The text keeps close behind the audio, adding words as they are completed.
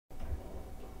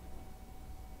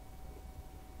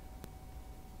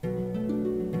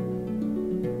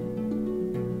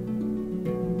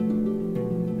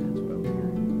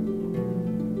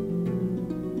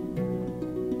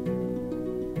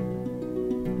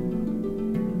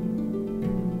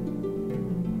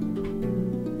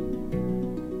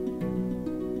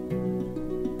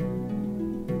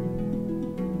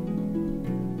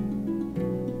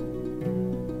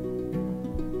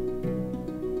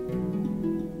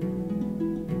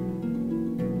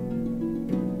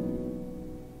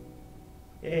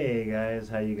guys?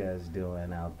 How you guys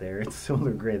doing out there? It's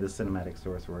Solar Gray, the cinematic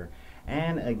sorcerer.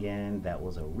 And again, that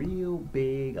was a real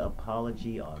big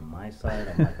apology on my side.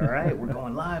 I'm like, all right, we're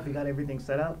going live. We got everything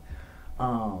set up.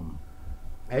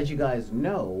 As you guys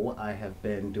know, I have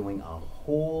been doing a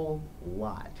whole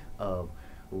lot of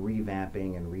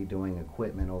revamping and redoing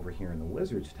equipment over here in the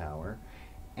Wizard's Tower.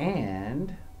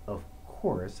 And, of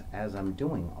course, as I'm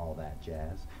doing all that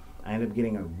jazz, I ended up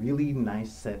getting a really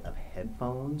nice set of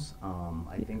headphones,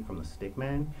 I think from the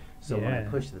Stickman. So when I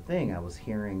pushed the thing, I was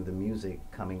hearing the music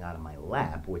coming out of my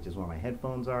lap, which is where my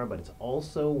headphones are, but it's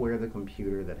also where the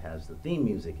computer that has the theme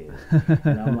music is.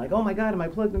 And I'm like, oh my god, am I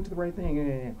plugged into the right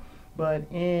thing?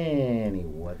 But anyway,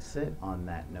 what's it? On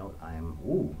that note, I am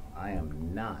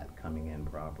not coming in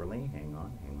properly. Hang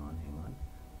on.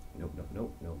 Nope.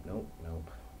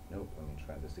 Let me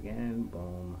try this again.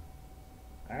 Boom.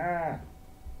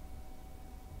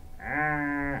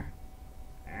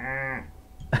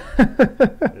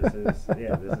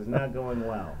 This is not going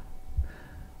well.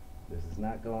 This is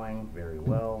not going very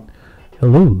well.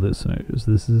 Hello, listeners.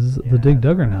 This is the Dig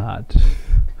Duggernaut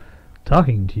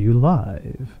talking to you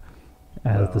live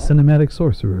as the cinematic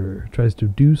sorcerer tries to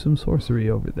do some sorcery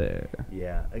over there.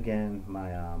 Yeah, again, my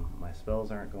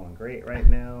spells aren't going great right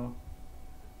now.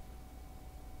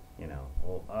 You know,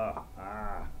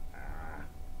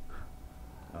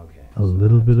 okay. A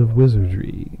little bit of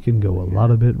wizardry can go a lot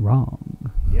of bit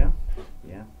wrong. Yeah.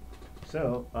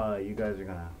 So, you guys are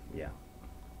gonna,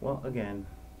 well, again,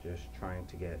 just trying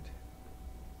to get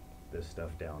this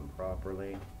stuff down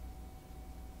properly.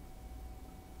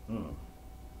 Let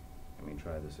me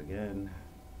try this again.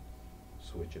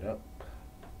 Switch it up.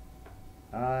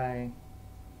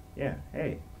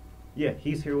 Yeah,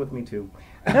 he's here with me too.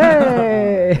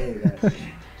 Hey! Hey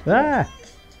guys.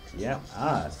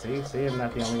 See, I'm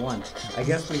not the only one. I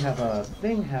guess we have a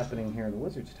thing happening here in the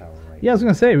Wizard's Tower right I was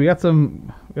gonna say we got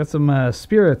some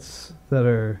spirits that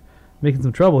are making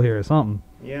some trouble here or something.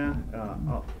 Yeah.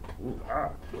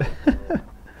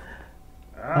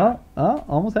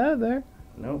 Almost had it there.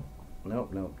 Nope.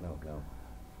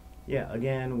 Yeah,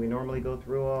 again, we normally go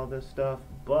through all this stuff,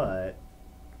 but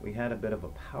we had a bit of a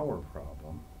power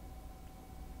problem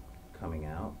coming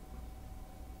out.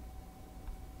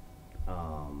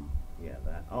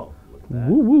 Look at that.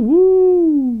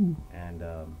 Woo. And,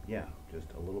 just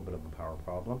a little bit of a power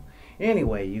problem.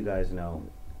 Anyway, you guys know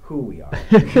who we are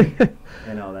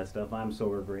and all that stuff. I'm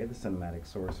Solar Gray, the cinematic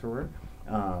sorcerer,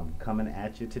 coming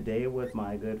at you today with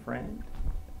my good friend,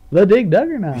 the Dig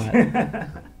Duggernaut.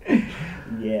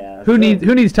 Yeah. Who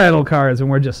needs title cards when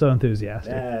we're just so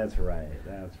enthusiastic? That's right.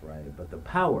 But the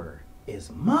power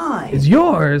is mine. It's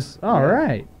yours. All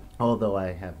right. Although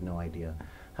I have no idea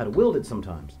how to wield it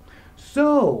sometimes.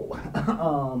 So,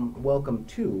 welcome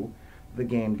to the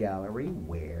Game Gallery,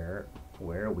 where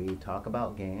we talk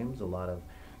about games, a lot of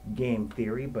game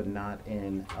theory, but not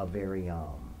in a very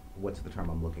what's the term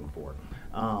I'm looking for?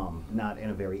 Not in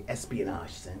a very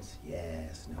espionage sense.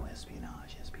 Yes, no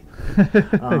espionage.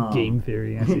 Game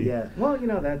theory. I see. Yeah. Well,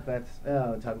 that's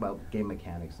talk about game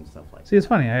mechanics and stuff like that. See, it's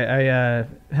funny. I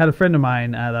had a friend of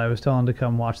mine that I was telling to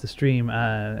come watch the stream,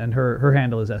 and her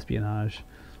handle is espionage.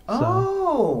 So,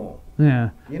 oh. Yeah.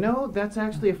 That's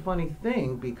actually a funny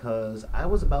thing because I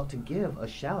was about to give a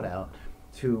shout out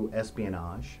to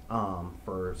Espionage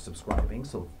for subscribing,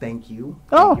 so thank you.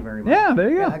 Thank you very much. Yeah, there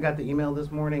you go. I got the email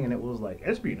this morning and it was like,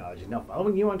 Espionage is now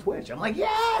following you on Twitch. I'm like,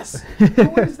 yes!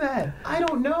 Who is that? I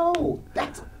don't know.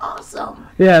 That's awesome.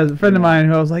 Yeah, a friend of mine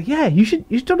who I was like, yeah, you should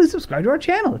totally subscribe to our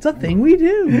channel. It's a thing we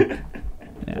do.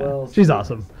 Yeah. Well, she's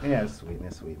awesome. Yeah,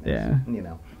 sweetness. Yeah.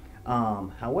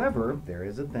 However, there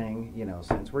is a thing,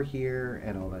 since we're here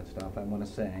and all that stuff, I want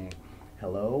to say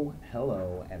hello,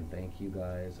 and thank you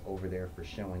guys over there for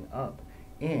showing up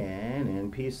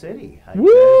in NP City. How you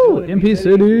Woo! guys doing, NP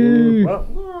City!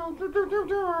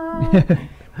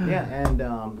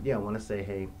 I want to say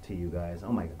hey to you guys.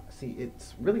 Oh my god, see,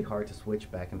 it's really hard to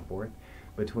switch back and forth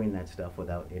between that stuff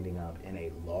without ending up in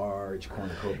a large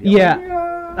cornucopia.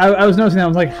 Yeah, I was noticing that. I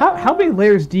was like, how many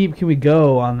layers deep can we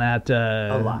go on that?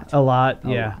 A lot.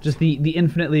 Yeah, just the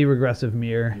infinitely regressive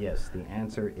mirror. Yes, the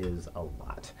answer is a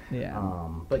lot. Yeah.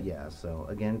 But yeah, so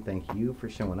again, thank you for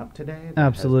showing up today. That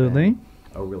Absolutely. has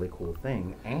been a really cool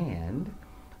thing. And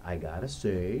I gotta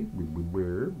say,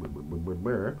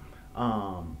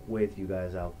 with you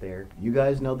guys out there, you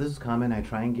guys know this is coming. I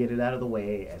try and get it out of the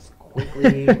way as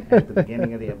quickly at the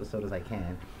beginning of the episode as I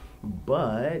can.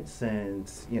 But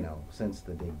since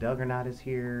the Dig Duggernaut is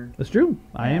here. That's true.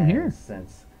 I am here.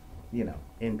 Since,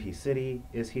 NP City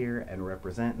is here and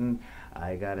representing,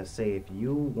 I gotta say, if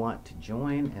you want to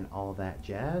join and all that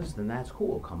jazz, then that's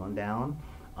cool. Come on down.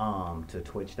 to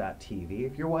twitch.tv.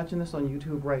 If you're watching this on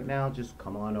YouTube right now, just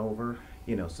come on over,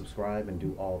 subscribe and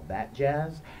do all that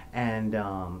jazz, and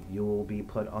you will be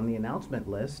put on the announcement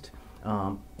list.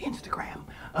 Instagram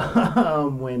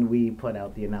when we put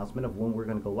out the announcement of when we're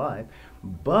going to go live.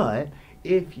 But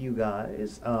if you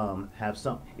guys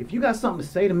if you got something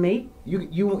to say to me,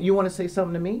 you want to say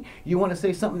something to me, you want to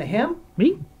say something to him,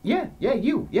 Me? yeah,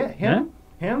 you, yeah, him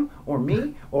or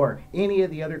me or any of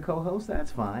the other co-hosts,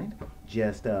 that's fine.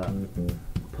 Just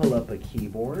pull up a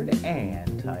keyboard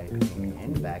and type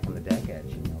in back in the deck at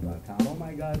gmail.com. Oh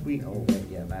my god,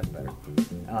 yeah, that's better.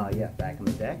 Back in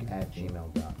the deck at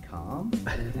gmail.com.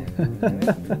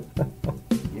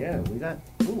 Yeah, we got,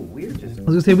 we're just... I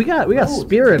was gonna say, we got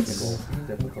spirits.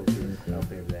 Difficulties out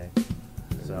there today.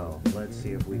 So, let's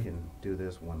see if we can do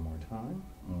this one more time.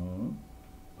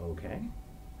 Okay.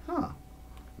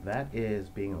 That is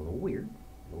being a little weird.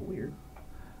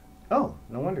 Oh,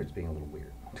 no wonder it's being a little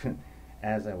weird.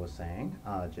 As I was saying,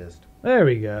 just There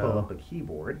we go. pull up a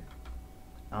keyboard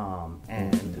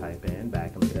and type in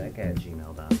back in the deck at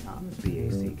gmail.com. It's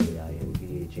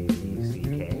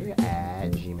BACKINDHABCK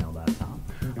at gmail.com.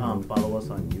 Follow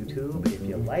us on YouTube. If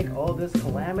you like all this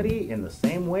calamity in the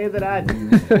same way that I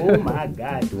do, oh my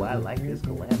god, do I like this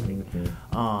calamity.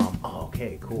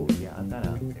 Okay, cool. Yeah, I've got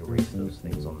to erase those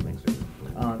things on the mixer.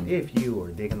 If you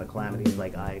are digging the calamities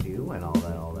like I do and all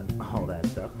that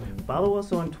stuff, follow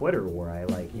us on Twitter where I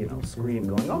scream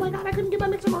going, oh my god, I couldn't get my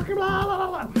mixer working, blah, blah,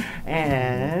 blah, blah.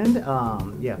 And,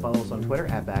 follow us on Twitter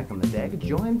at Back on the Deck.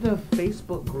 Join the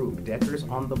Facebook group, Deckers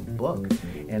on the Book,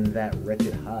 and that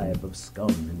wretched hive of scum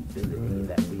and villainy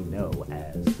that we know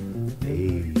as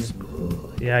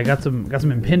Facebook. Yeah, I got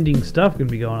some impending stuff gonna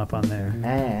be going up on there.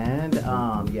 And,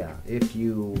 if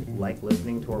you like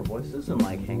listening to our voices and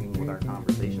like hanging with our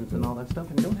conversations and all that stuff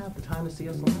and don't have the time to see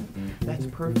us live, that's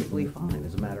perfectly fine.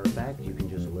 As a matter of fact, you can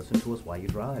just listen to us while you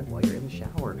drive, while you're in the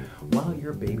shower, while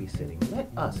you're babysitting. Let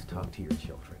us talk to your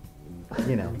children.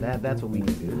 That's what we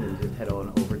can do. And just head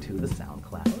on over to the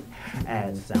SoundCloud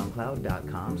at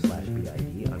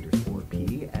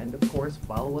soundcloud.com/BID_P. And of course,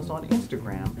 follow us on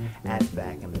Instagram at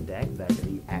Back in the Deck. That's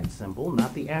the @ symbol,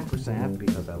 not the ampersand,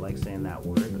 because I like saying that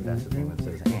word, but that's the thing that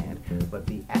says and. But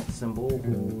the @ symbol,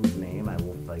 whose name I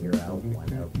will figure out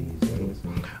one of these days.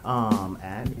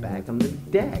 At Back on the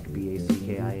Deck,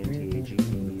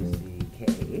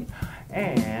 BACKINTAGECK.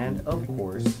 And of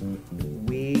course,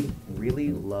 we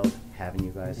really love having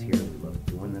you guys here. We love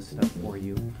doing this stuff for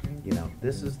you.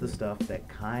 This is the stuff that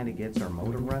kind of gets our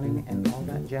motor running and all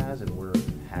that jazz, and we're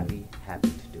happy to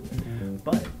do it.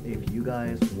 But if you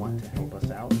guys want to help us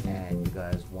out and you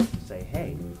guys want to say,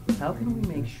 hey, how can we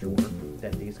make sure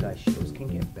that these guys' shows can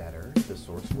get better? The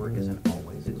source work isn't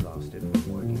always exhausted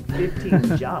from working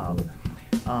 15 jobs.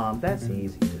 That's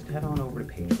easy. Just head on over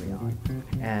to Patreon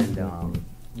and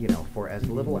for as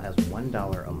little as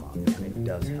 $1 a month, and it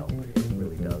does help. It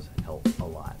really does help a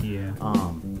lot. Yeah.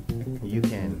 You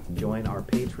can join our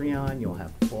Patreon. You'll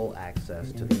have full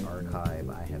access to the archive.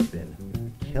 I have been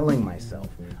killing myself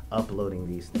uploading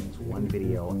these things one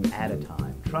video at a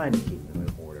time, trying to keep them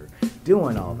in order,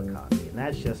 doing all the copy, and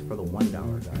that's just for the $1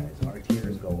 guys. Our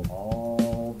tiers go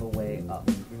all the way up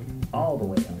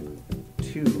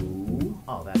to,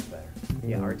 that's better.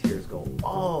 Yeah, our tiers go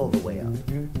all the way up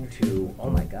to,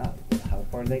 oh my god, how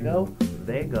far do they go?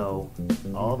 They go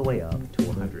all the way up to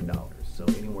 $100. So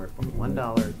anywhere from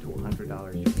 $1 to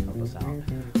 $100, you can help us out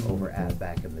over at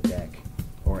Back in the Deck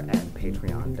or at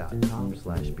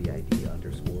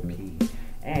patreon.com/BID_P.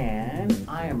 And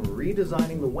I am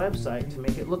redesigning the website to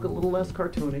make it look a little less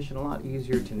cartoonish and a lot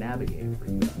easier to navigate for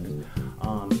you guys.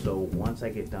 So once I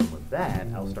get done with that,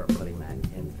 I'll start putting that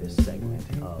in this segment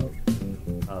of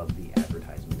the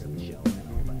advertisements of the show and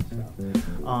all that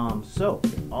stuff. So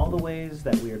all the ways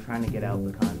that we are trying to get out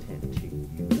the content to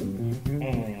you.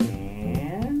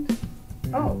 And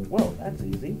that's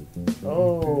easy.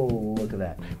 Oh, look at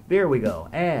that. There we go.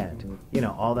 And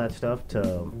all that stuff,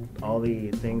 to all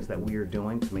the things that we are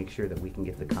doing to make sure that we can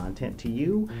get the content to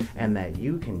you and that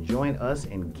you can join us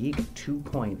in Geek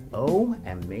 2.0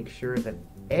 and make sure that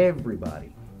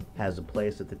everybody has a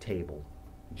place at the table,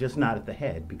 just not at the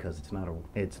head, because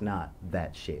it's not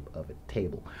that shape of a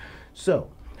table. So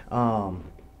all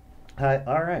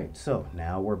right, so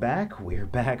now we're back, we are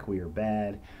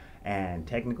bad, and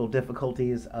technical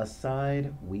difficulties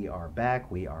aside, we are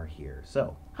back, we are here.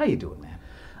 So how you doing, man?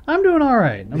 I'm doing all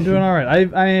right.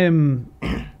 I am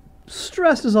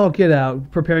stressed as all get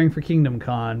out preparing for Kingdom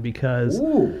Con because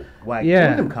Why, Yeah.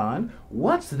 Kingdom Con?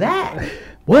 What's that?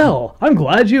 Well, I'm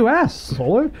glad you asked,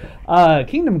 Solar.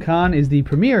 Kingdom Con is the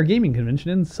premier gaming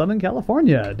convention in Southern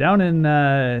California, down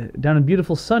in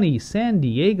beautiful sunny San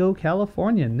Diego,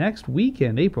 California, next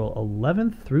weekend, April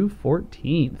 11th through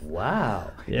 14th.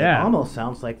 Wow. Yeah. It almost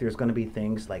sounds like there's going to be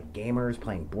things like gamers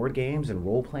playing board games and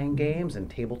role-playing games and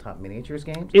tabletop miniatures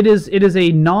games. It is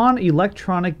a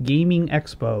non-electronic gaming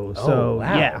expo. So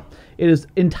wow. yeah, it is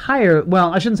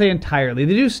well, I shouldn't say entirely.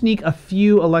 They do sneak a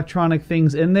few electronic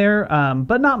things in there,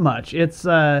 but not much. It's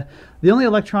the only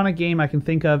electronic game I can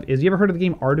think of is, you ever heard of the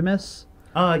game Artemis?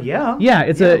 Yeah. Yeah,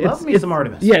 it's some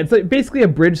Artemis. Yeah, it's basically a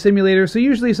bridge simulator. So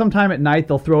usually sometime at night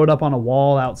they'll throw it up on a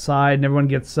wall outside, and everyone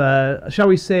gets, shall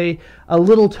we say, a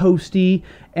little toasty,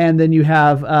 and then you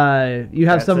have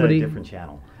That's somebody. a different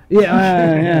channel.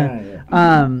 Yeah.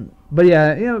 But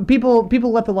yeah, people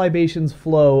let the libations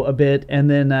flow a bit, and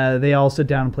then they all sit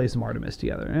down and play some Artemis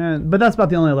together. But that's about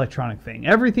the only electronic thing.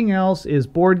 Everything else is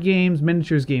board games,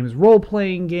 miniatures games,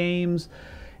 role-playing games,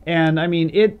 and I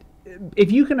mean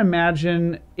if you can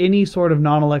imagine any sort of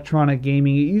non-electronic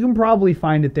gaming, you can probably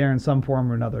find it there in some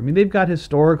form or another. I mean, they've got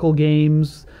historical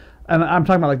games, and I'm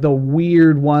talking about like the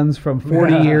weird ones from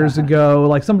 40 years ago.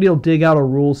 Like somebody will dig out a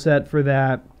rule set for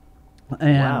that.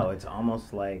 And wow, it's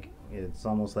almost like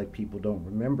people don't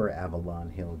remember Avalon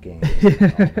Hill games.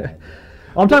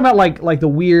 I'm talking about like the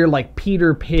weird like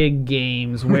Peter Pig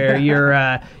games where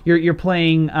you're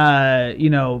playing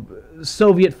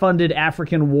Soviet-funded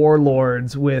African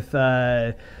warlords with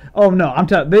they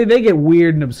get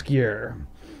weird and obscure.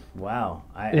 Wow,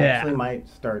 I actually might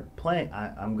start playing.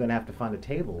 I'm gonna have to find a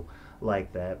table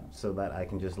like that so that I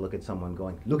can just look at someone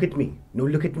going, "Look at me! No,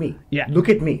 look at me! Yeah, look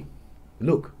at me!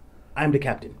 Look, I'm the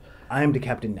captain. I am the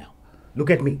captain now. Look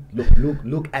at me!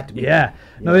 Look at me!" Yeah.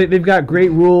 No, they've got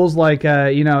great rules. Like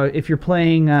if you're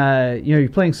playing, you're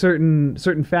playing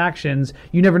certain factions,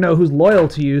 you never know who's loyal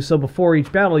to you. So before each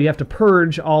battle, you have to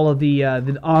purge all of the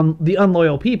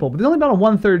unloyal people. But there's only about a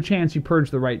 1/3 chance you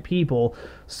purge the right people.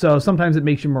 So sometimes it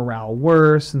makes your morale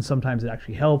worse, and sometimes it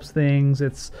actually helps things.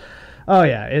 It's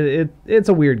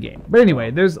a weird game. But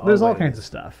anyway, there's all kinds of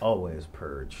stuff. Always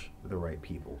purge the right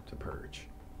people to purge.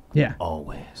 Yeah.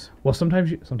 Always. Well,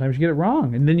 sometimes you get it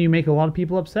wrong, and then you make a lot of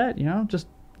people upset. Just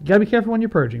you gotta be careful when you're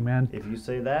purging, man. If you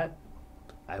say that,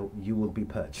 you will be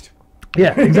purged.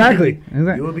 Yeah, exactly.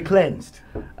 You will be cleansed.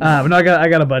 But no, I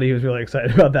got a buddy who's really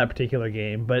excited about that particular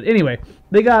game. But anyway,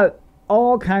 they got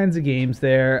all kinds of games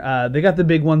there. They got the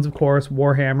big ones, of course,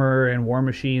 Warhammer and War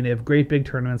Machine. They have great big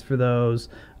tournaments for those.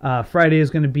 Friday is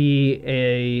going to be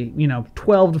a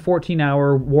 12 to 14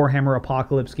 hour Warhammer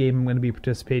Apocalypse game I'm going to be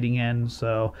participating in.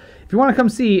 So if you want to come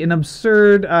see an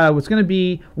absurd, what's going to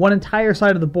be one entire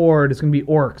side of the board is going to be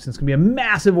orcs. It's going to be a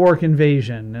massive orc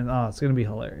invasion, and it's going to be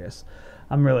hilarious.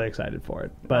 I'm really excited for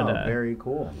it. But very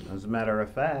cool. As a matter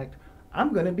of fact,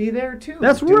 I'm going to be there too.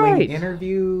 That's doing right.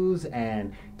 Interviews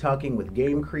and talking with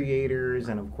game creators,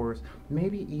 and of course,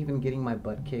 maybe even getting my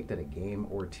butt kicked at a game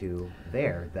or two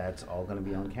there. That's all going to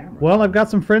be on camera. Well, I've got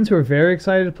some friends who are very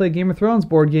excited to play Game of Thrones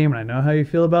board game, and I know how you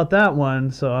feel about that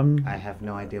one. So I have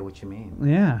no idea what you mean.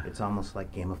 Yeah. It's almost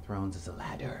like Game of Thrones is a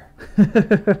ladder.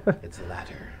 It's a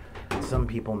ladder. Some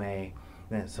people may,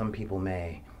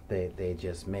 they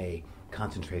just may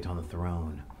concentrate on the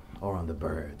throne or on the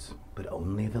birds, but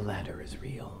only the ladder is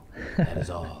real. That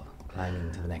is all.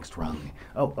 Climbing to the next rung.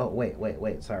 Oh,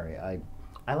 wait. Sorry, I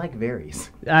like Varys.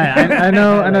 I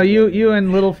know. You and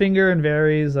Littlefinger and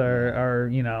Varys are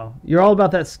you're all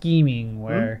about that scheming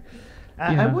where.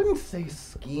 I wouldn't say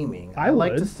scheming. I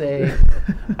like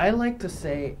to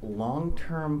say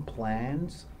long-term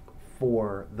plans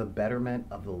for the betterment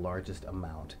of the largest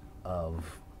amount of.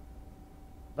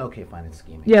 Okay, fine, it's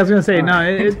scheming. Yeah, I was going to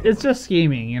say, it's just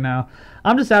scheming,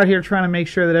 I'm just out here trying to make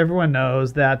sure that everyone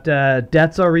knows that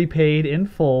debts are repaid in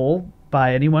full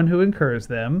by anyone who incurs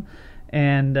them.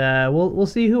 And we'll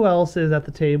see who else is at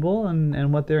the table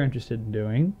and what they're interested in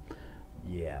doing.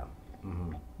 Yeah.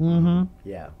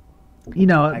 Yeah.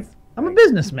 I'm a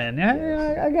businessman.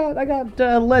 I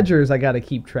got ledgers I got to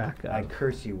keep track of. I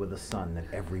curse you with a son that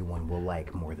everyone will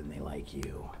like more than they like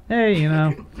you. Hey,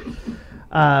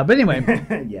 but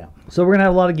anyway, yeah. So we're gonna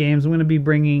have a lot of games. I'm gonna be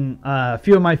bringing a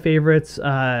few of my favorites,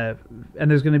 and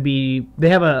there's gonna be. They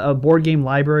have a board game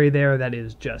library there that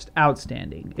is just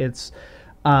outstanding. It's,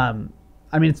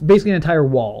 it's basically an entire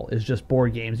wall is just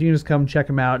board games. You can just come check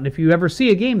them out, and if you ever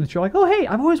see a game that you're like, oh hey,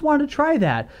 I've always wanted to try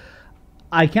that.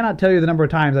 I cannot tell you the number of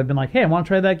times I've been like, hey, I want to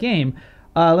try that game.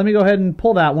 Let me go ahead and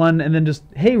pull that one, and then just,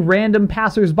 hey, random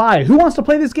passersby, who wants to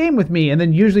play this game with me? And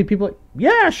then usually people are like,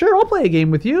 yeah, sure, I'll play a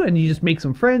game with you. And you just make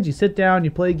some friends, you sit down,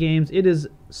 you play games. It is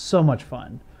so much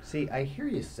fun. See, I hear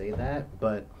you say that,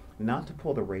 but not to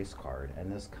pull the race card,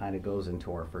 and this kind of goes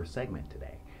into our first segment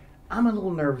today. I'm a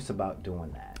little nervous about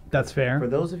doing that. That's fair. For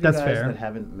those of you That's guys fair. that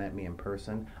haven't met me in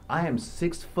person, I am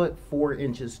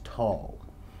 6'4" tall.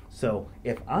 So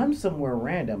if I'm somewhere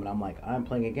random and I'm like, I'm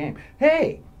playing a game,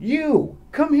 hey, you,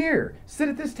 come here, sit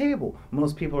at this table.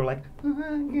 Most people are like,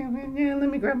 yeah, let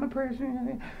me grab my purse.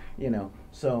 You know,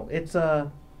 so it's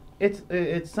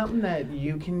something that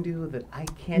you can do that I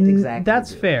can't exactly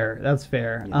That's do. fair. That's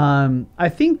fair. Yeah. I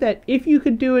think that if you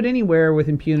could do it anywhere with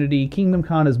impunity, Kingdom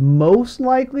Con is most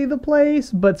likely the place.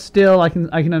 But still, I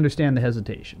can understand the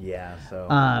hesitation. Yeah, so.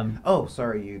 Oh,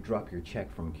 sorry, you dropped your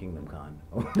check from Kingdom Con.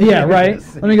 Yeah, right.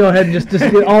 Let me go ahead and just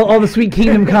get all the sweet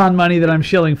Kingdom Con money that I'm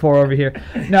shilling for over here.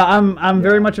 No, I'm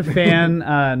very much a fan.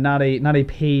 Not a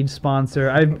paid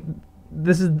sponsor.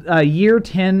 This is year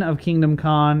 10 of Kingdom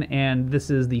Con, and this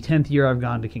is the 10th year I've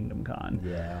gone to Kingdom Con.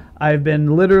 Yeah. I've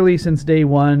been literally since day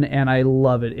one, and I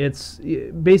love it.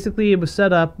 It was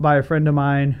set up by a friend of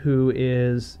mine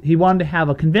he wanted to have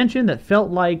a convention that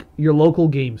felt like your local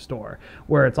game store,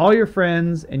 where it's all your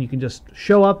friends, and you can just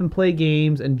show up and play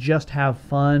games and just have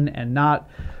fun and not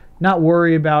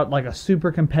worry about like a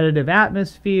super competitive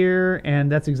atmosphere,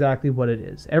 and that's exactly what it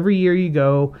is. Every year you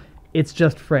go, it's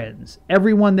just friends.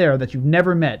 Everyone there that you've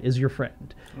never met is your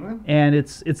friend. Mm-hmm. And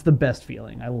it's the best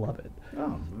feeling. I love it.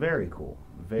 Oh, very cool.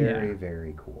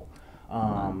 Very cool.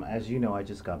 As you know, I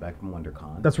just got back from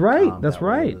WonderCon. That's right. That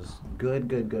right. Was good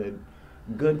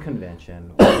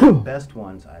convention. One of the best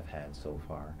ones I've had so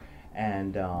far.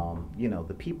 And,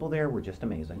 the people there were just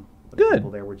amazing. Good.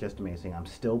 People there were just amazing. I'm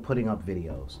still putting up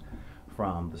videos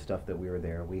from the stuff that we were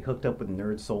there. We hooked up with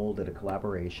Nerd Soul, did a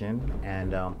collaboration,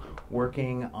 and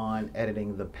working on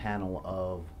editing the panel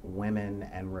of women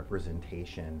and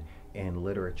representation in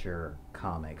literature,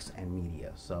 comics, and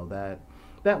media. So that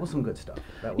was some good stuff.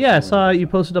 I saw you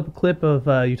posted up a clip of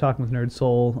you talking with Nerd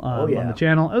Soul on the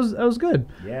channel. It was good.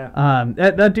 Yeah.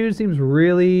 That dude seems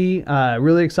really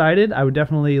excited. I would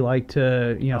definitely like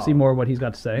to see more of what he's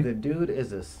got to say. The dude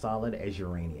is as solid as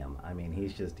uranium. I mean,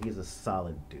 he's a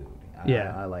solid dude.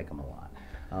 I like him a lot.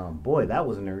 Boy, that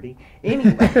was nerdy.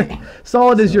 Anyway.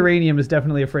 Solid as uranium is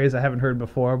definitely a phrase I haven't heard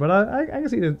before, but I can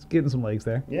see it's getting some legs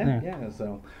there. Yeah.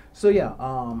 So yeah.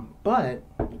 But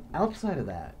outside of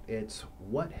that, it's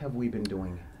what have we been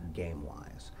doing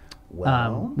game-wise?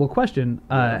 Well, question.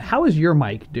 How is your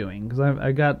mic doing? Because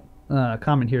I got a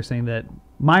comment here saying that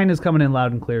mine is coming in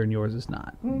loud and clear and yours is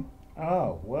not.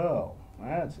 Oh, well,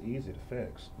 that's easy to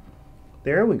fix.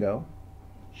 There we go.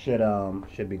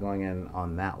 Should be going in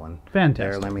on that one.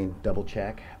 Fantastic. There, let me double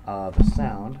check the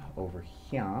sound over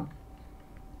here.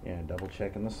 Yeah, double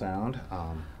checking the sound.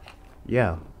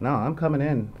 Yeah, no, I'm coming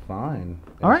in fine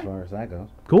as far as that goes.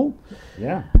 Cool.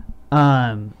 Yeah.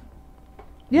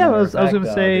 Yeah, I was going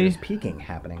to say there's peaking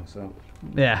happening. So.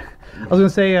 Yeah, I was going to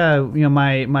say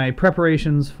my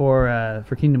preparations for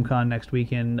Kingdom Con next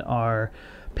weekend are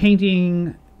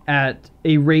painting at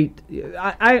a rate.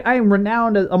 I am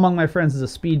renowned among my friends as a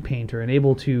speed painter and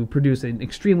able to produce an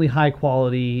extremely high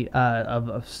quality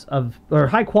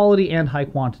high quality and high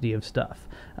quantity of stuff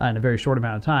in a very short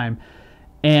amount of time.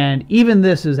 And even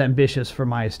this is ambitious for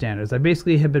my standards. I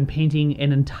basically have been painting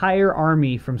an entire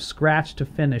army from scratch to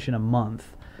finish in a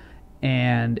month,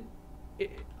 and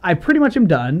I pretty much am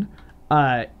done.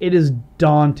 It is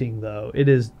daunting, though. It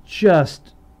is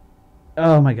just,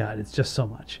 oh my god, it's just so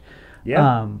much.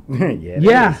 Yeah.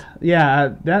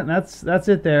 That's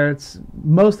it there. It's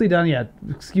mostly done yet.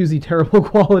 Excuse the terrible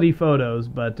quality photos,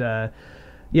 but I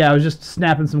was just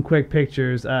snapping some quick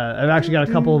pictures. I've actually got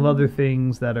a couple of other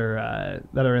things that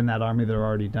are in that army that are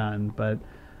already done, but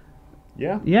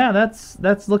yeah,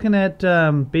 that's looking at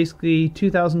basically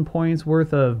 2,000 points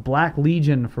worth of Black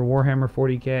Legion for Warhammer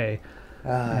 40K.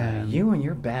 You and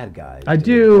your bad guys. I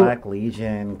do. Black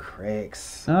Legion,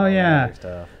 Cricks. Oh yeah.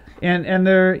 Stuff. And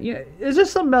they're, it's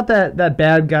just something about that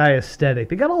bad guy aesthetic.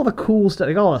 They got all the cool stuff.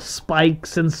 They got all the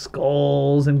spikes and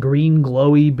skulls and green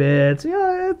glowy bits.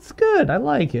 Yeah, it's good. I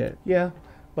like it. Yeah,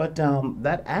 but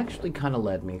that actually kind of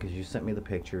led me, because you sent me the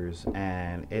pictures,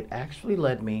 and it actually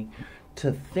led me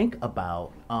to think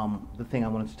about the thing I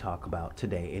wanted to talk about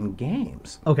today in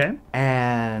games. Okay.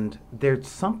 And there's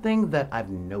something that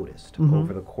I've noticed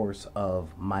over the course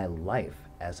of my life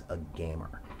as a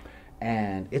gamer.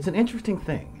 And it's an interesting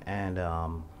thing. And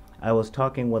I was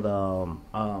talking with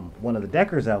one of the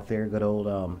Deckers out there, good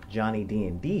old Johnny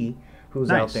D&D,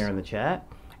 who's out there in the chat.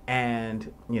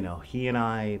 And, he and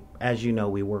I, as you know,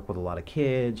 we work with a lot of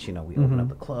kids. We open up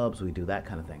the clubs, we do that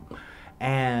kind of thing.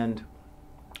 And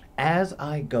as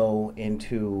I go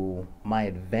into my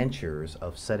adventures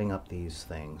of setting up these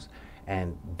things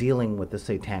and dealing with the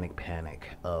satanic panic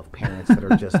of parents that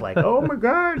are just like, oh my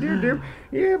God,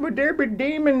 yeah, but there be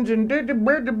demons and and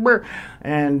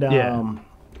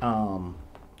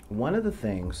one of the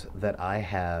things that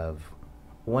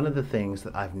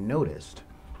I've noticed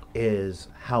is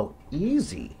how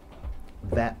easy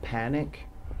that panic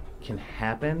can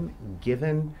happen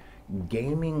given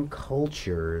gaming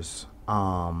culture's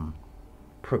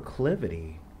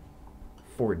proclivity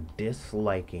for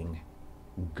disliking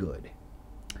good.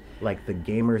 Like the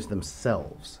gamers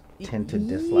themselves tend to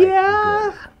dislike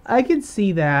good. I could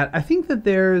see that. I think that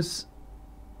there's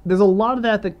a lot of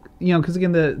that because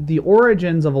again the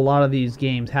origins of a lot of these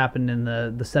games happened in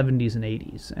the 70s and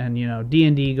 80s, and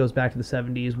D&D goes back to the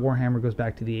 70s, Warhammer goes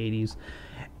back to the 80s,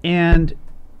 and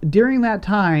during that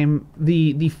time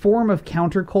the form of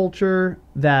counterculture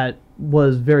that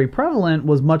was very prevalent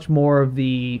was much more of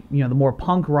the the more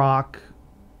punk rock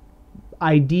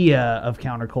idea of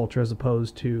counterculture as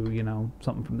opposed to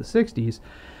something from the 60s.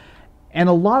 And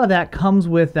a lot of that comes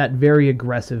with that very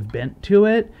aggressive bent to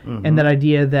it, and that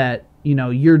idea that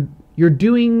you're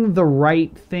doing the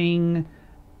right thing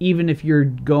even if you're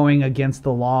going against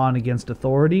the law and against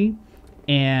authority.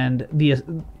 And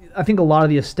I think a lot of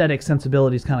the aesthetic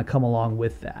sensibilities kind of come along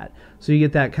with that. So you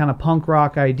get that kind of punk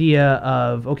rock idea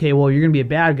of, okay, well, you're going to be a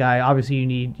bad guy. Obviously, you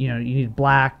need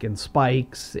black and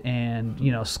spikes and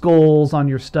skulls on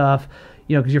your stuff,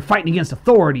 because you're fighting against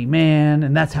authority, man,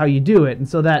 and that's how you do it. And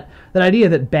so that idea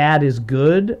that bad is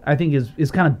good, I think, is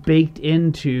kind of baked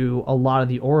into a lot of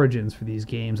the origins for these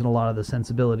games and a lot of the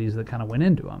sensibilities that kind of went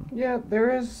into them. Yeah,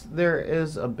 there is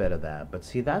a bit of that, but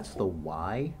see, that's the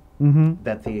why.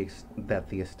 That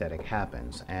the aesthetic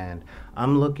happens. And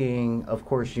I'm looking, of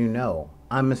course,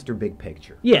 I'm Mr. Big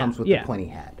Picture. Yeah, comes with the pointy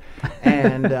hat.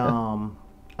 And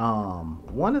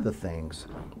one of the things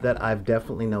that I've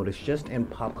definitely noticed just in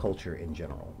pop culture in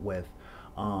general with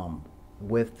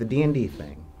the D&D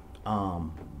thing,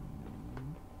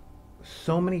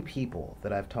 so many people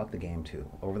that I've talked the game to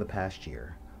over the past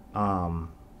year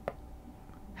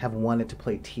have wanted to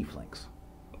play tieflings.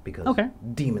 Because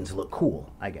demons look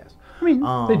cool, I guess. I mean,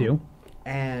 they do.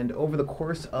 And over the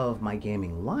course of my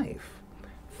gaming life,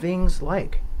 things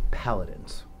like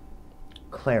paladins,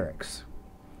 clerics,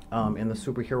 in the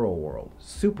superhero world,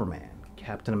 Superman,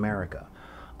 Captain America,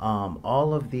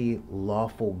 all of the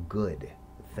lawful good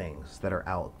things that are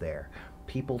out there,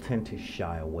 people tend to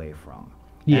shy away from.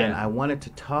 Yeah. And I wanted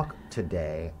to talk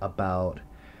today about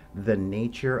the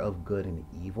nature of good and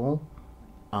evil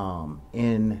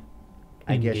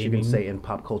I guess gaming. You can say in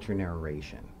pop culture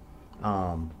narration.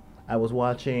 I was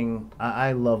watching,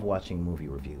 I love watching movie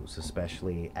reviews,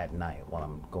 especially at night while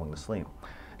I'm going to sleep.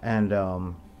 And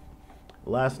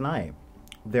last night,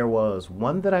 there was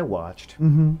one that I watched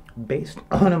based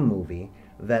on a movie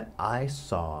that I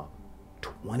saw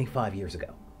 25 years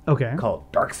ago. Okay.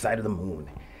 Called Dark Side of the Moon.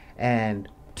 And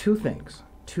two things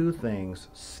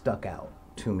stuck out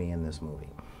to me in this movie.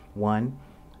 One,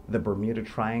 the Bermuda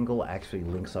Triangle actually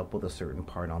links up with a certain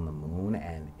part on the moon,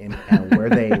 and where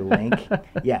they link.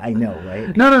 Yeah, I know,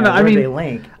 right? No. I mean, they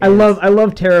link. I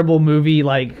love terrible movie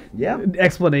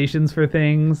explanations for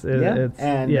things. The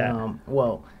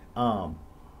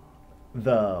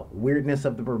weirdness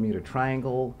of the Bermuda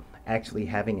Triangle actually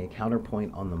having a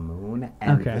counterpoint on the moon,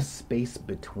 and the space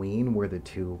between where the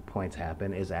 2 points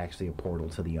happen is actually a portal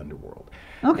to the underworld.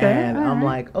 Okay, and I'm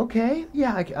like, okay,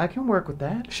 yeah, I can work with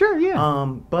that. Sure, yeah.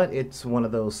 But it's one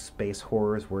of those space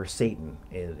horrors where Satan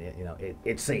is,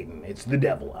 it's Satan, it's the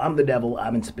devil. I'm the devil.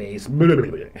 I'm in space.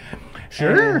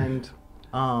 Sure. And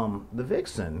the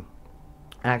Vixen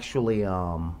actually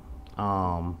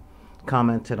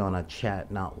commented on a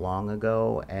chat not long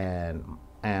ago, and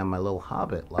my little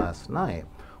hobbit last night,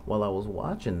 while I was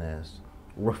watching this,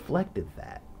 reflected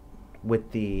that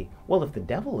with if the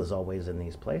devil is always in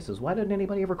these places, why didn't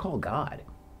anybody ever call God?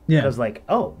 Yeah. Because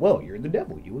you're the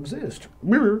devil, you exist.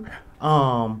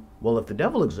 Well, if the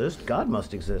devil exists, God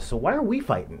must exist, so why are we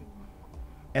fighting?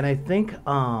 And I think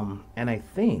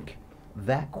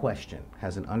that question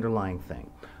has an underlying thing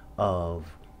of,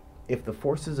 if the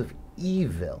forces of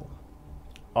evil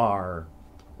are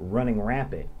running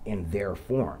rampant in their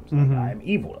forms. Like, I am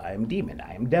evil, I am demon,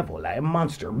 I am devil, I am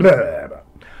monster, blah,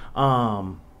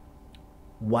 blah.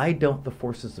 Why don't the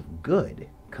forces of good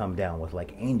come down with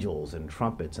like angels and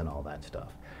trumpets and all that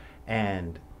stuff?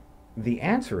 And the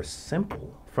answer is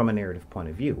simple from a narrative point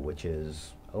of view, which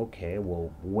is, okay,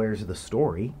 well, where's the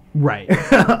story? Right.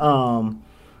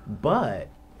 But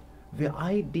the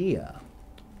idea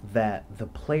that the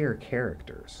player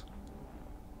characters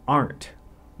aren't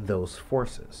those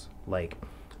forces. Like,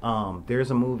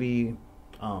 there's a movie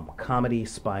comedy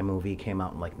spy movie came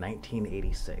out in like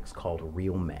 1986 called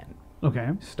Real Men, Okay.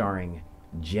 starring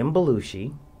Jim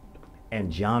Belushi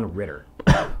and John Ritter.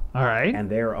 All right. And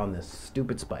they're on this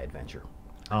stupid spy adventure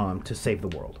to save the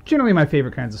world. Generally my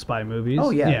favorite kinds of spy movies. Oh,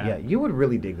 yeah. You would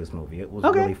really dig this movie. It was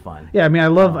really fun. Yeah, I mean, I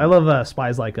love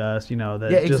Spies Like Us, you know.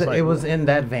 That just like, it was in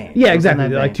that vein. Yeah, exactly.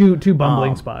 Like two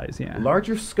bumbling spies, yeah.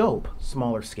 Larger scope,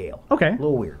 smaller scale. Okay. A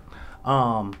little weird.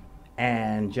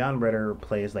 And John Ritter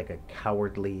plays like a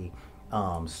cowardly,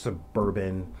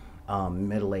 suburban,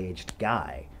 middle-aged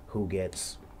guy who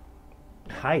gets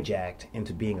hijacked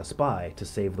into being a spy to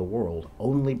save the world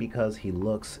only because he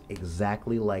looks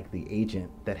exactly like the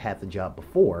agent that had the job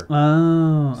before.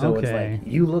 Oh, so okay. it's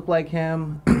like, you look like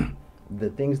him.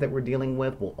 The things that we're dealing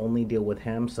with will only deal with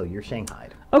him, so you're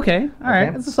shanghaied. Okay, all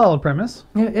right. It's a solid premise.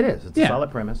 Yeah, it is. It's a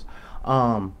solid premise.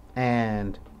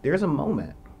 And there's a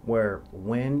moment where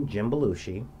when Jim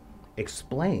Belushi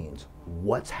explains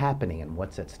what's happening and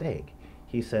what's at stake,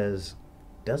 he says,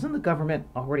 doesn't the government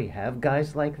already have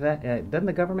guys like that? Doesn't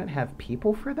the government have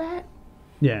people for that?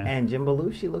 Yeah. And Jim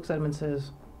Belushi looks at him and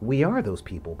says, we are those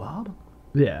people, Bob.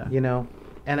 Yeah. You know?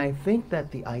 And I think that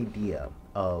the idea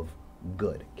of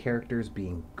good, characters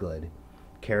being good,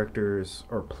 characters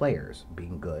or players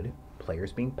being good,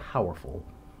 players being powerful,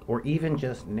 or even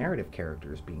just narrative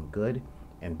characters being good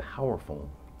and powerful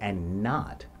and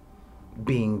not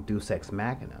being deus ex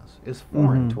machinas is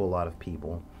foreign to a lot of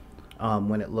people.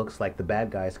 When it looks like the bad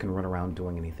guys can run around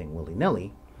doing anything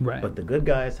willy-nilly, Right. but the good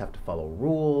guys have to follow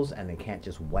rules, and they can't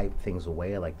just wipe things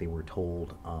away like they were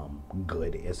told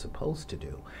good is supposed to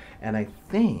do. And I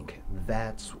think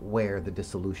that's where the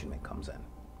disillusionment comes in.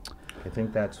 I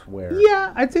think that's where...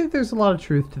 Yeah, I'd say that there's a lot of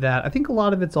truth to that. I think a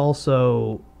lot of it's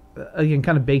also, again,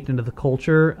 kind of baked into the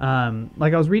culture.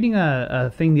 Like I was reading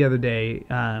a thing the other day,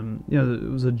 you know, it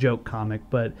was a joke comic,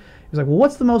 but it was like, well,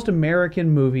 what's the most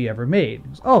American movie ever made? It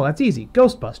was, oh, that's easy,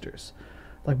 Ghostbusters.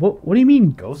 Like, what do you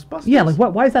mean? Ghostbusters? Yeah, like,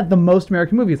 why is that the most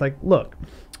American movie? It's like, look,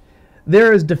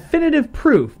 there is definitive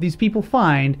proof these people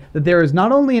find that there is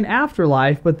not only an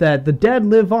afterlife, but that the dead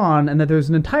live on, and that there's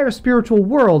an entire spiritual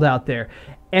world out there.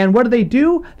 And what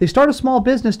do? They start a small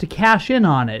business to cash in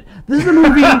on it. This is a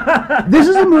movie. This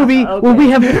is a movie where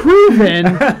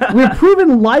we've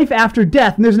proven life after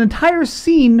death, and there's an entire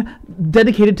scene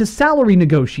dedicated to salary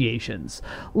negotiations.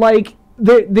 Like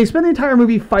they spend the entire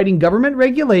movie fighting government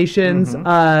regulations,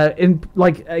 and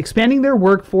like expanding their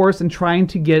workforce and trying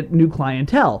to get new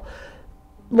clientele.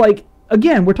 Like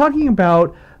again, we're talking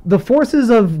about the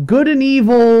forces of good and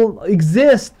evil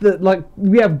exist. That like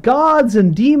we have gods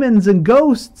and demons and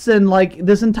ghosts and like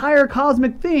this entire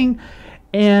cosmic thing.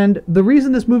 And the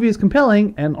reason this movie is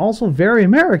compelling and also very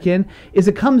American is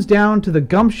it comes down to the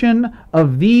gumption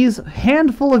of these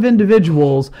handful of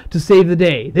individuals to save the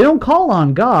day. They don't call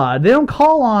on God. They don't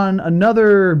call on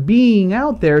another being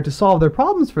out there to solve their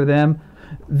problems for them.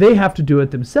 They have to do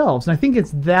it themselves. And I think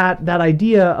it's that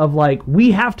idea of like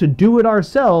we have to do it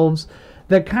ourselves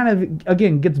that kind of,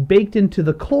 again, gets baked into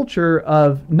the culture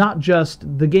of not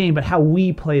just the game, but how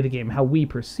we play the game, how we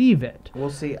perceive it. Well,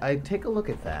 see, I take a look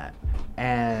at that,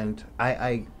 and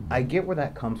I get where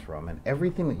that comes from, and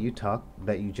everything that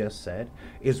you just said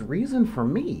is reason for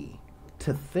me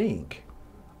to think,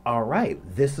 all right,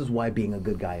 this is why being a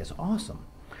good guy is awesome.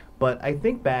 But I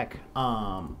think back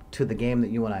to the game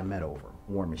that you and I met over,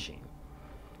 War Machine,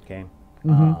 okay?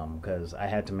 Because I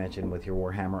had to mention with your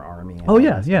Warhammer army. And oh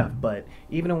yeah, yeah. But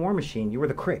even in War Machine, you were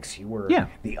the Cricks. You were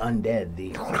the undead,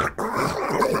 the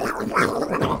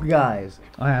guys.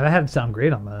 Oh yeah, that had to sound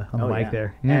great on the mic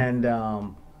there. Yeah. And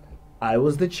I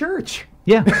was the church.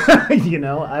 Yeah. You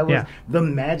know, I was the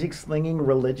magic slinging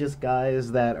religious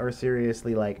guys that are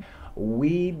seriously like,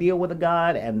 we deal with a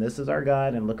god, and this is our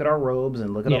god, and look at our robes,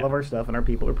 and look at all of our stuff, and our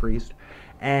people are priests.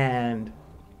 And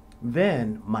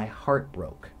then my heart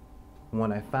broke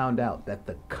when I found out that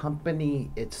the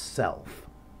company itself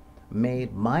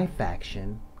made my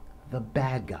faction the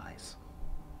bad guys.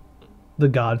 The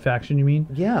God faction, you mean?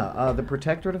 Yeah, the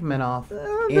Protectorate of Menoth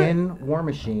in War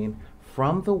Machine,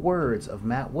 from the words of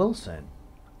Matt Wilson,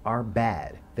 are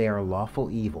bad. They are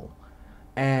lawful evil.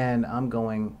 And I'm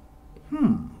going,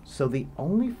 so the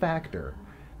only factor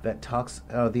that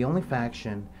the only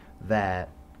faction that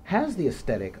has the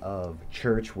aesthetic of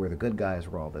church, where the good guys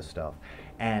were all this stuff,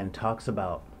 and talks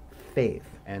about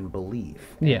faith and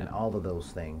belief and all of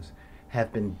those things,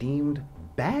 have been deemed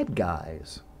bad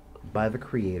guys by the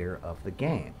creator of the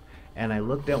game. And I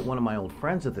looked at one of my old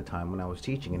friends at the time when I was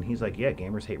teaching, and he's like, yeah,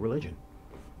 gamers hate religion.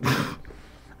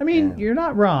 I mean, you're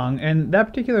not wrong. And that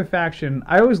particular faction,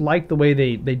 I always liked the way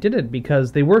they did it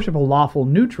because they worship a lawful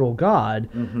neutral god,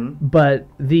 but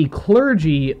the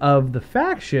clergy of the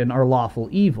faction are lawful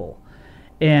evil.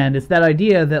 And it's that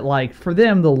idea that, like, for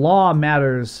them, the law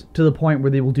matters to the point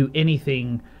where they will do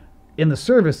anything in the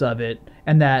service of it,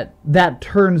 and that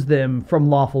turns them from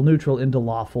lawful neutral into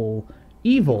lawful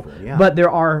evil. Yeah. But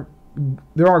there are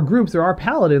groups, there are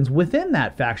paladins within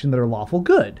that faction that are lawful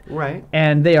good. Right.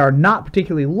 And they are not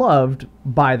particularly loved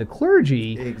by the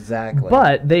clergy. Exactly.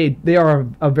 But they are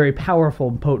a very powerful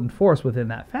and potent force within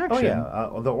that faction.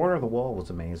 Oh, yeah. The Order of the Wall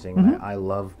was amazing. I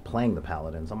love playing the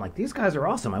paladins. I'm like, these guys are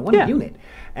awesome. I want a unit.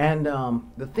 And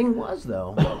the thing was,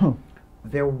 though,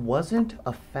 there wasn't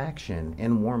a faction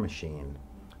in War Machine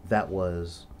that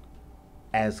was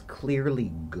as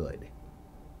clearly good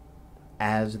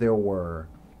as there were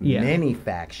many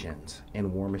factions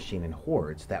in War Machine and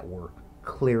Hordes that were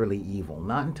clearly evil.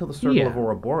 Not until the Circle of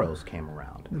Ouroboros came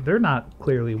around. They're not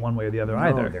clearly one way or the other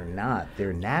either. No, they're not.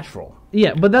 They're natural.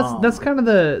 Yeah, but that's kind of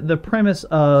the premise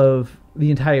of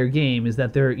the entire game, is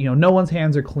that they're, no one's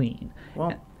hands are clean.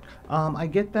 Well, I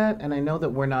get that, and I know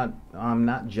that I'm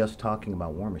not just talking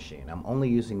about War Machine. I'm only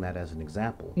using that as an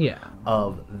example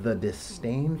of the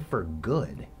disdain for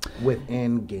good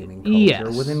within gaming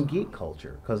culture, within geek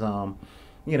culture. Because,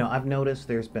 I've noticed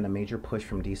there's been a major push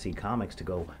from DC Comics to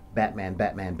go Batman,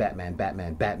 Batman, Batman,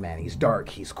 Batman, Batman. He's dark,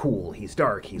 he's cool, he's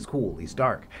dark, he's cool, he's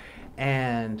dark.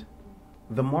 And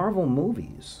the Marvel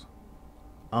movies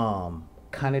kind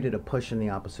of did a push in the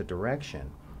opposite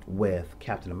direction, with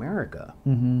Captain America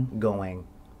going,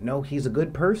 no, he's a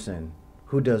good person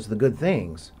who does the good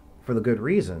things for the good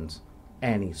reasons,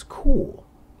 and he's cool.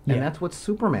 And that's what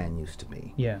Superman used to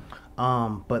be. Yeah.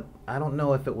 But I don't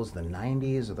know if it was the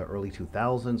 90s or the early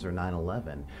 2000s or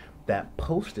 9/11 that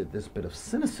posted this bit of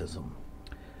cynicism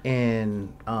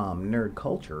in nerd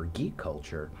culture, or geek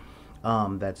culture,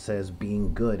 that says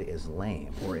being good is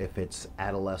lame, or if it's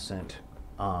adolescent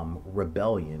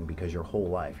rebellion because your whole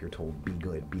life you're told be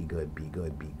good, be good, be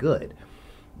good, be good.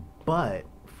 But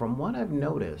from what I've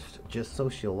noticed, just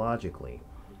sociologically,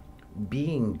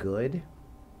 being good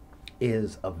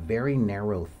is a very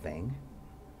narrow thing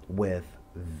with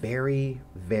very,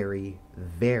 very,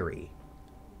 very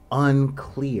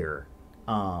unclear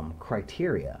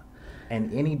criteria.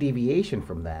 And any deviation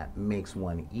from that makes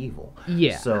one evil.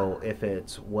 Yeah. So if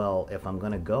I'm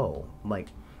going to go, like,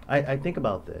 I think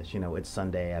about this, it's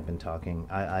Sunday, I've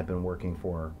been working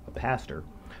for a pastor,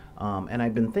 and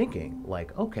I've been thinking,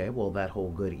 like, okay, well, that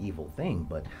whole good, evil thing,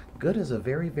 but good is a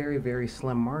very, very, very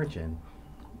slim margin,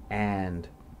 and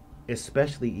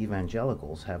especially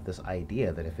evangelicals have this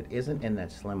idea that if it isn't in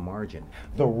that slim margin,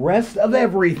 the rest of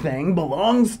everything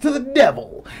belongs to the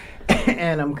devil.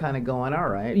 And I'm kind of going, all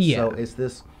right, so is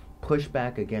this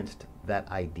pushback against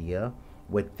that idea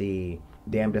with the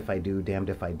damned if I do,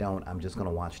 damned if I don't, I'm just going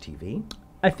to watch TV?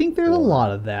 I think there's a lot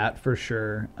of that for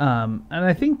sure, and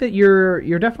I think that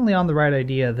you're definitely on the right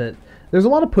idea that there's a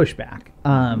lot of pushback,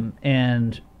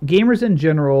 and gamers in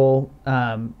general,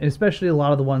 especially a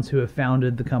lot of the ones who have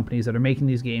founded the companies that are making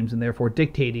these games and therefore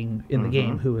dictating in the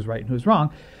game who is right and who's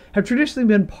wrong, have traditionally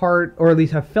been part, or at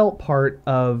least have felt part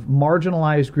of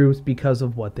marginalized groups because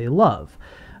of what they love.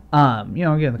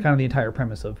 Again, kind of the entire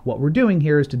premise of what we're doing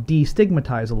here is to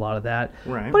destigmatize a lot of that.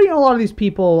 Right. But, a lot of these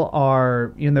people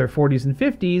are in their 40s and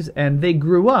 50s, and they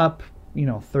grew up,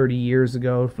 30 years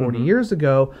ago, 40 years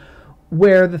ago,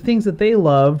 where the things that they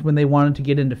loved when they wanted to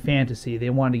get into fantasy, they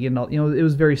wanted to get into, it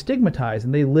was very stigmatized,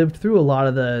 and they lived through a lot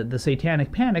of the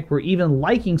satanic panic, where even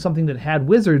liking something that had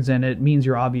wizards in it means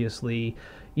you're obviously...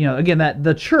 again, that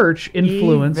the church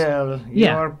influence. Evil.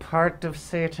 You're part of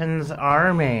Satan's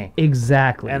army.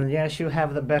 Exactly. And yes, you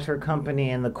have the better company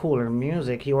and the cooler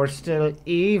music. You are still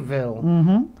evil.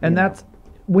 And that's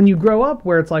when you grow up,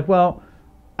 where it's like, well,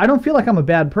 I don't feel like I'm a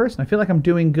bad person. I feel like I'm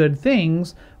doing good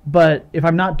things. But if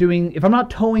I'm not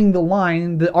towing the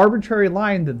line, the arbitrary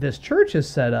line that this church has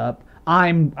set up,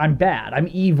 I'm bad. I'm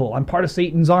evil. I'm part of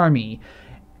Satan's army.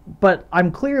 But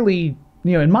I'm clearly,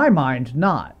 in my mind,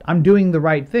 not. I'm doing the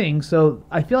right thing. So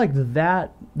I feel like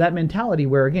that mentality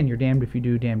where, again, you're damned if you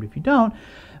do, damned if you don't,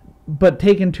 but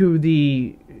taken to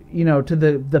the, to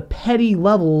the petty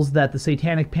levels that the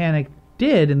satanic panic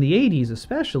did in the 80s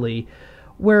especially,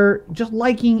 where just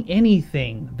liking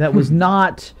anything that was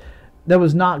not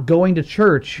going to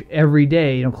church every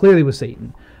day, clearly was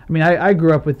Satan. I mean, I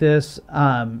grew up with this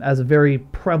as a very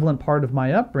prevalent part of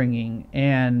my upbringing,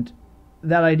 and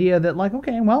that idea that, like,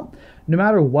 okay, well, no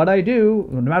matter what I do,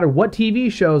 no matter what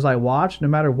TV shows I watch, no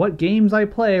matter what games I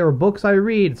play or books I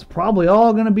read, it's probably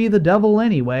all going to be the devil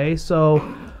anyway, so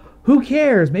who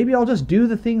cares? Maybe I'll just do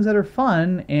the things that are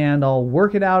fun and I'll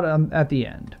work it out at the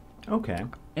end. Okay.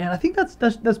 And I think that's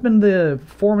been the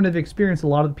formative experience of a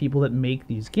lot of the people that make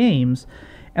these games.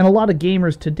 And a lot of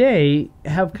gamers today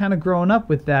have kind of grown up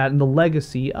with that and the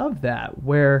legacy of that,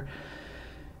 where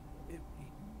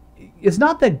it's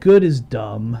not that good is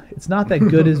dumb. It's not that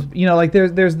good is, like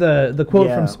there's the quote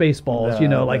from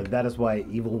Spaceballs, that is why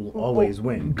evil will always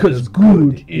win. Because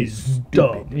good is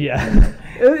dumb. Yeah.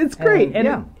 It's great.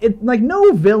 And it like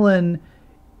no villain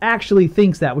actually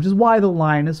thinks that, which is why the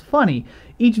line is funny.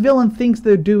 Each villain thinks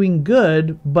they're doing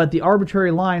good, but the arbitrary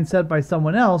line set by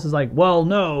someone else is like, well,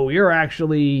 no, you're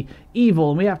actually evil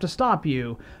and we have to stop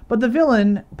you. But the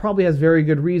villain probably has very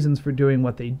good reasons for doing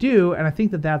what they do, and I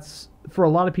think that that's, for a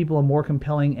lot of people, a more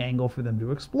compelling angle for them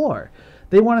to explore.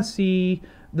 They want to see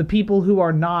the people who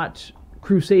are not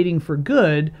crusading for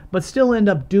good, but still end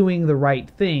up doing the right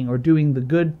thing or doing the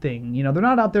good thing. They're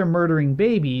not out there murdering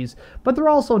babies, but they're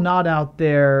also not out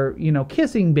there,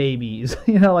 kissing babies.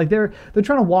 Like they're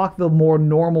trying to walk the more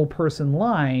normal person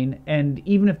line, and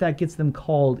even if that gets them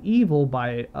called evil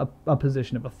by a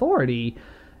position of authority,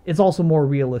 it's also more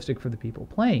realistic for the people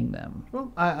playing them.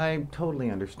 Well, I totally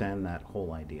understand that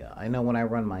whole idea. I know when I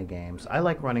run my games, I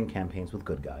like running campaigns with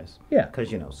good guys. Yeah. Because,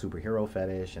 superhero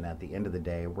fetish, and at the end of the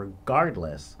day,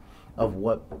 regardless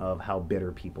of how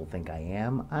bitter people think I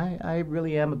am, I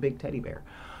really am a big teddy bear.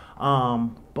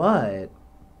 But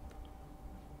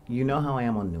you know how I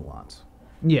am on nuance.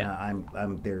 Yeah.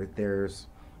 I'm there's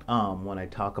when I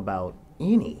talk about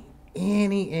any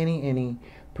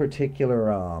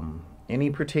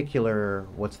particular,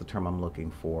 what's the term I'm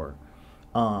looking for,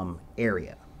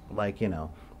 area. Like,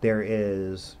 there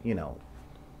is,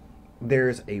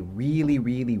 there's a really,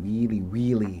 really, really,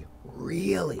 really,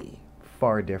 really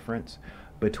far difference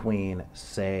between,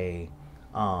 say,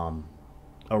 a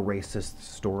racist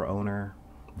store owner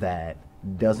that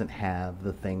doesn't have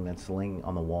the thing that's laying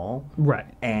on the wall, right,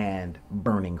 and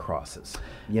burning crosses,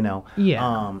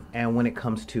 Yeah. And when it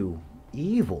comes to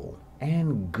evil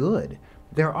and good,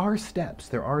 there are steps,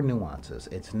 there are nuances.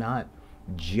 It's not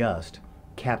just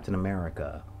Captain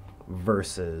America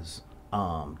versus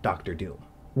Doctor Doom.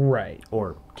 Right.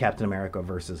 Or Captain America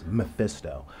versus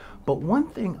Mephisto. But one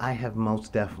thing I have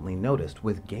most definitely noticed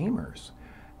with gamers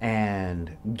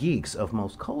and geeks of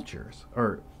most cultures,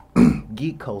 or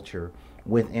geek culture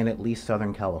within at least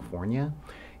Southern California,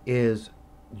 is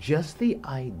just the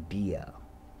idea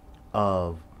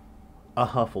of a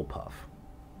Hufflepuff,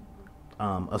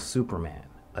 a Superman,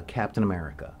 a Captain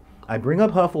America. I bring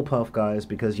up Hufflepuff, guys,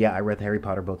 because I read the Harry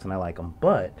Potter books and I like them,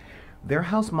 but their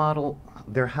house motto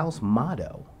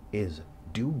is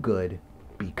do good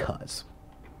because.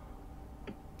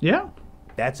 Yeah.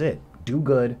 That's it. Do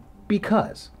good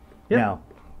because. Yep. Now,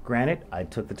 granted, I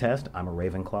took the test. I'm a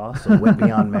Ravenclaw, so wit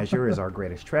beyond measure is our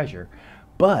greatest treasure.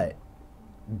 But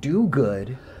do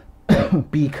good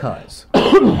because.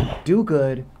 Do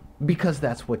good because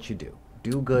that's what you do.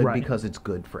 Do good because it's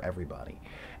good for everybody.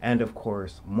 And of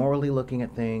course, morally looking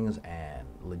at things and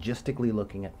logistically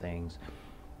looking at things,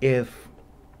 if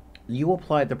you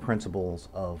applied the principles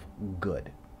of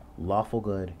good, lawful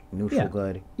good, neutral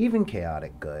good, even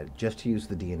chaotic good, just to use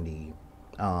the D&D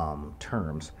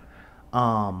terms,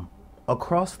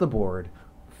 across the board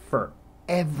for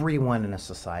everyone in a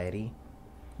society,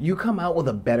 you come out with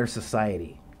a better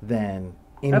society than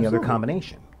any other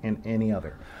combination in any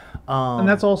other. And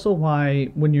that's also why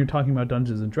when you're talking about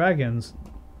Dungeons and Dragons,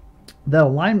 that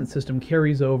alignment system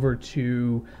carries over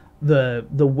to the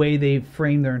way they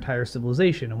frame their entire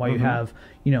civilization, and why you have,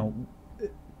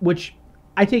 which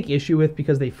I take issue with,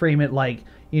 because they frame it like,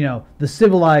 the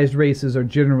civilized races are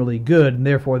generally good and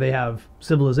therefore they have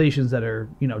civilizations that are,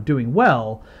 doing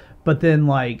well, but then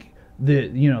like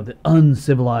the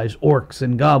uncivilized orcs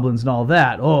and goblins and all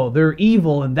that, they're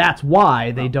evil and that's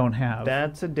why they don't have.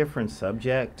 That's a different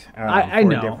subject. I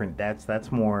know.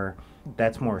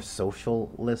 That's more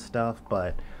socialist stuff,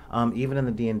 but even in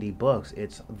the D&D books,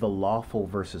 it's the lawful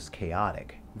versus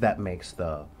chaotic that makes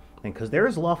the thing, because there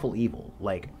is lawful evil,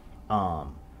 like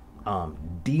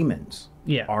demons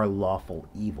are lawful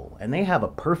evil, and they have a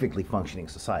perfectly functioning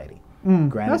society.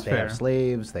 Granted, they have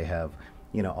slaves, they have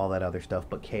all that other stuff,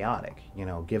 but chaotic,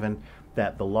 given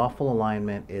that the lawful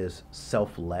alignment is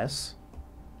selfless,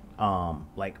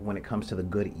 like when it comes to the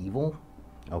good evil,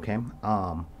 okay,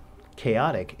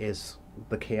 chaotic is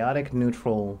the chaotic,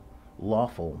 neutral,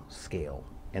 lawful scale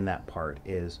in that part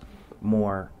is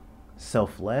more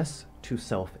selfless to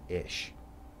selfish.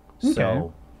 Okay.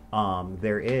 So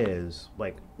there is,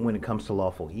 like, when it comes to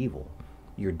lawful evil,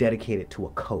 you're dedicated to a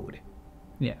code.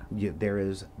 Yeah. There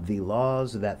is the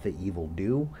laws that the evil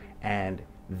do, and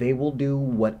they will do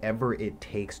whatever it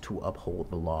takes to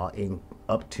uphold the law,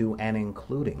 up to and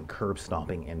including curb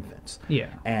stomping infants. Yeah.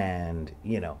 And,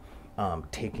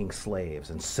 taking slaves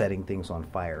and setting things on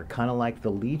fire, kind of like the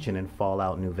Legion in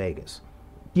Fallout New Vegas.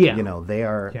 Yeah. They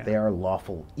are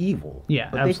lawful evil. Yeah,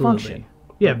 but absolutely. they function.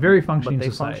 Yeah, very functioning but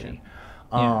they society.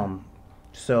 Function.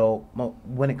 So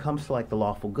when it comes to like the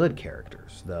lawful good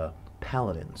characters, the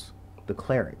paladins, the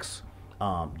clerics,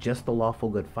 just the lawful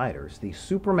good fighters, the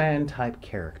Superman type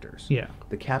characters,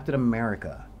 the Captain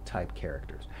America type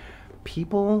characters,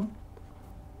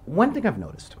 one thing I've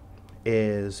noticed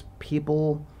is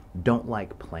people don't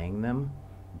like playing them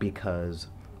because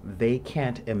they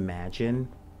can't imagine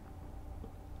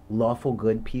lawful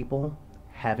good people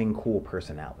having cool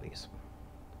personalities.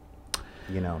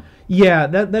 Yeah,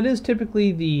 that is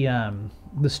typically the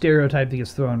stereotype that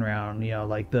gets thrown around.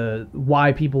 Like the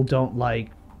why people don't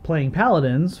like playing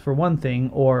paladins for one thing,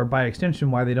 or by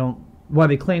extension why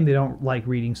they claim they don't like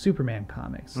reading Superman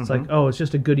comics. It's like, oh, it's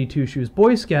just a goody two shoes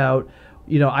Boy Scout.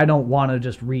 I don't want to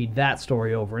just read that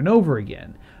story over and over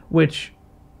again, which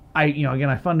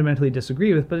I fundamentally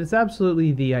disagree with. But it's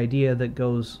absolutely the idea that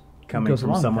goes. Coming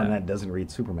from someone that doesn't read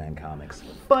Superman comics.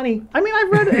 Funny. I mean, I've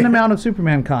read an amount of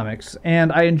Superman comics,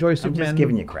 and I enjoy Superman. I'm just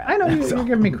giving you crap. I know you're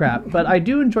giving me crap, but I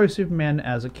do enjoy Superman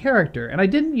as a character, and I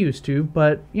didn't used to,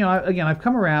 but, I've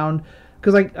come around,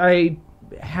 because I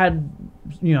had,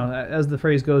 as the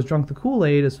phrase goes, drunk the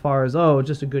Kool-Aid as far as,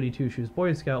 just a goody two-shoes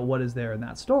Boy Scout, what is there in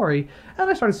that story? And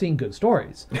I started seeing good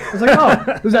stories. I was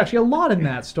like, there's actually a lot in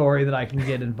that story that I can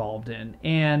get involved in.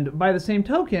 And by the same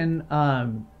token,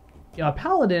 a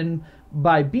paladin,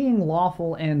 by being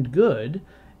lawful and good,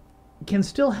 can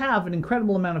still have an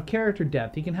incredible amount of character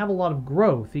depth. He can have a lot of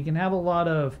growth. He can have a lot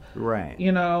of, right.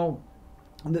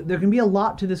 There can be a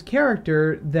lot to this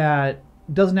character that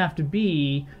doesn't have to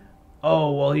be,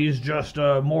 he's just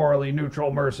a morally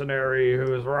neutral mercenary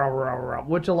who is rah, rah, rah,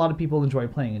 which a lot of people enjoy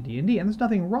playing in D&D, and there's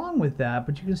nothing wrong with that,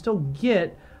 but you can still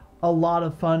get a lot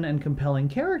of fun and compelling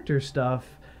character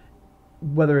stuff,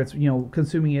 whether it's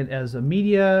consuming it as a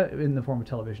media in the form of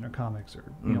television or comics or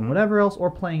whatever else,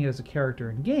 or playing it as a character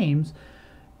in games.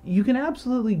 You can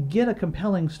absolutely get a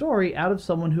compelling story out of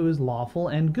someone who is lawful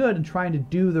and good and trying to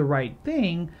do the right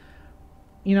thing.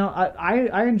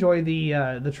 I enjoy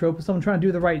the trope of someone trying to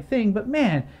do the right thing, but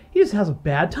man, he just has a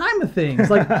bad time with things,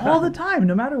 like all the time,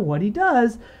 no matter what he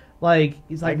does. Like,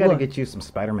 he's like, I gotta get you some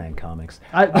Spider-Man comics.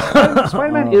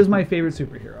 Spider-Man is my favorite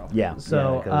superhero. Yeah.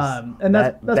 So, and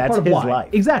that's part of his why.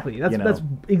 life. Exactly. That's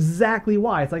exactly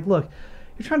why. It's like, look,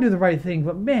 you're trying to do the right thing,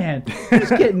 but man, you're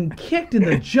just getting kicked in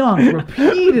the junk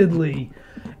repeatedly.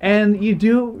 And you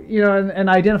do, and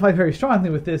I identify very strongly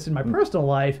with this in my personal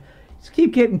life. Just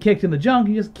keep getting kicked in the junk,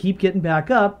 you just keep getting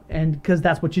back up, and because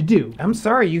that's what you do. I'm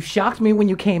sorry, you shocked me when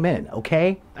you came in,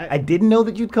 okay? I didn't know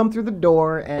that you'd come through the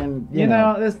door, and, you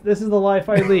know. This is the life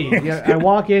I lead. I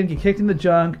walk in, get kicked in the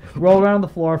junk, roll around on the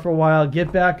floor for a while,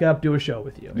 get back up, do a show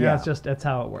with you. Yeah. That's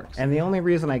how it works. And the only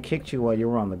reason I kicked you while you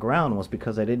were on the ground was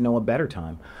because I didn't know a better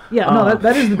time. Yeah, no,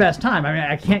 that is the best time. I mean,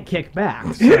 I can't kick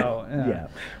back, so. Yeah,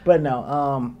 but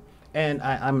no, and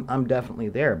I'm definitely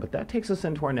there, but that takes us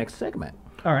into our next segment.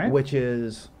 All right. Which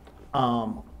is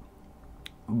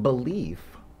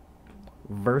belief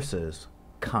versus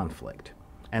conflict.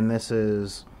 And this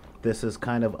is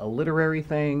kind of a literary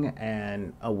thing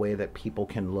and a way that people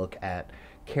can look at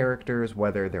characters,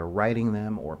 whether they're writing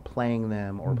them or playing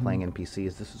playing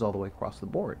NPCs. This is all the way across the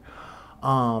board.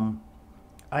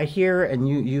 I hear, and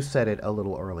you said it a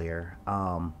little earlier,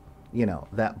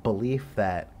 that belief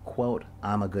that, quote,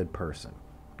 I'm a good person.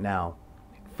 Now,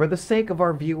 for the sake of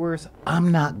our viewers, I'm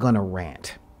not going to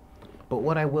rant. But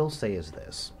what I will say is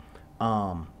this.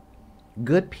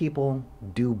 Good people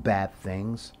do bad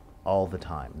things all the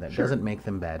time. That doesn't make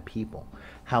them bad people.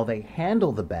 How they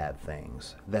handle the bad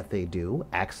things that they do,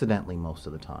 accidentally most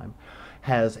of the time,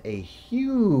 has a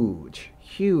huge,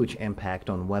 huge impact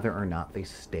on whether or not they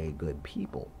stay good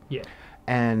people. Yeah.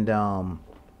 And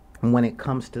when it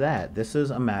comes to that, this is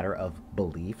a matter of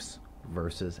beliefs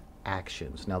versus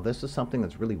actions. Now, this is something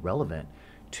that's really relevant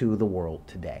to the world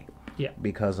today. Yeah.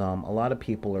 Because a lot of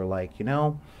people are like,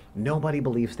 nobody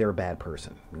believes they're a bad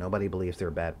person. Nobody believes they're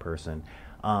a bad person.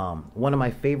 One of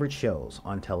my favorite shows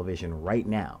on television right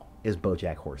now is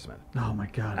BoJack Horseman. Oh my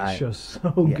God, that show's so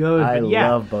good. I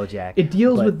love BoJack. It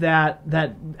deals with that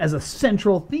as a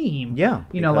central theme. Yeah.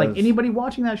 Like anybody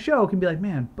watching that show can be like,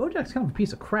 man, BoJack's kind of a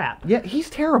piece of crap. Yeah,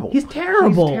 he's terrible. He's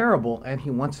terrible. He's terrible, and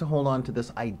he wants to hold on to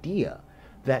this idea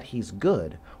that he's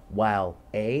good, while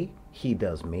A, he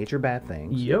does major bad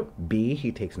things. Yep. B,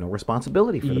 he takes no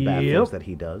responsibility for the bad things that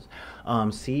he does.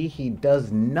 C, he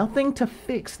does nothing to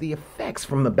fix the effects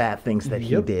from the bad things that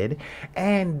he did.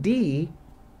 And D,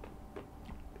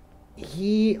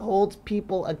 he holds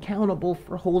people accountable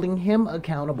for holding him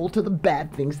accountable to the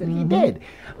bad things that he did.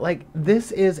 Like,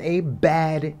 this is a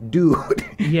bad dude.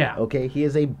 Yeah. Okay? He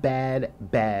is a bad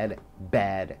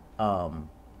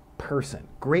person.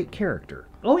 Great character.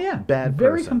 Oh, yeah. Bad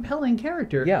Very person. compelling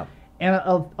character. Yeah. And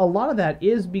a lot of that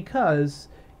is because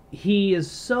he is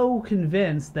so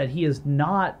convinced that he is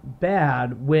not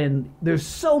bad when there's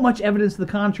so much evidence to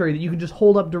the contrary that you can just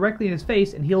hold up directly in his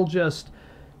face and he'll just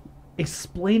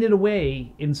explain it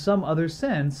away in some other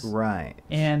sense. Right.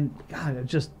 And, God, it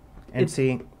just... And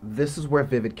see, this is where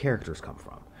vivid characters come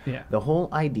from. Yeah. The whole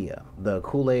idea, the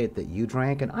Kool-Aid that you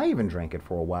drank, and I even drank it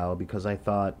for a while because I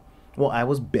thought, well, I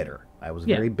was bitter. I was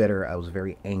very bitter. I was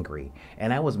very angry.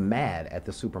 And I was mad at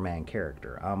the Superman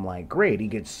character. I'm like, great, he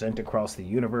gets sent across the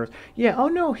universe. Yeah, oh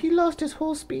no, he lost his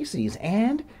whole species.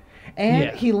 And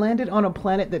he landed on a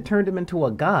planet that turned him into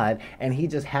a god, and he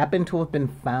just happened to have been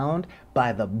found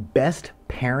by the best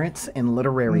parents in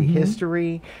literary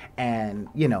history, and,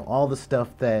 you know, all the stuff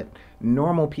that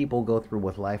normal people go through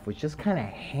with life was just kind of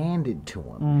handed to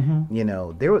him. You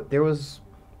know,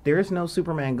 there is no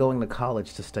Superman going to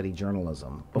college to study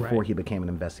journalism before he became an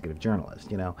investigative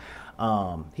journalist, you know.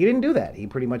 He didn't do that. He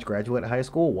pretty much graduated high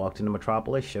school, walked into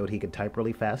Metropolis, showed he could type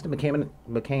really fast, and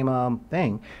became a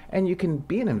thing. And you can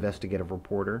be an investigative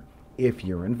reporter if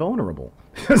you're invulnerable.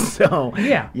 So,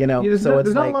 you know, there's not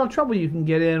a lot of trouble you can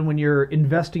get in when you're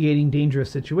investigating dangerous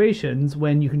situations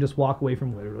when you can just walk away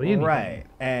from literally anything. Right.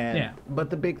 And but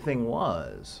the big thing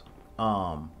was,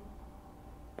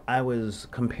 I was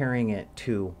comparing it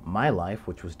to my life,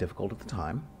 which was difficult at the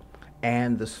time,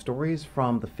 and the stories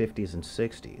from the 50s and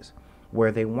 60s,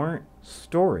 where they weren't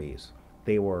stories.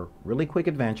 They were really quick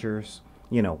adventures.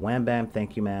 You know, wham, bam,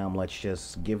 thank you, ma'am. Let's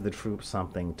just give the troops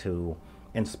something to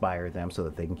inspire them so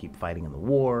that they can keep fighting in the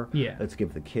war. Yeah. Let's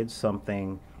give the kids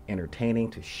something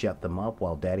entertaining to shut them up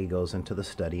while daddy goes into the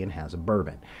study and has a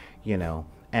bourbon, you know.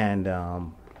 And,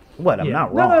 I'm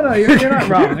not wrong. No, you're not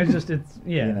wrong.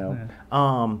 You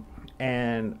know.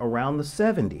 And around the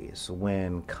 70s,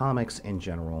 when comics in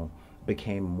general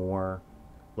became more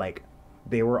like,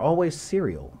 they were always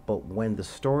serial, but when the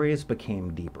stories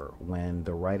became deeper, when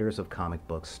the writers of comic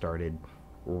books started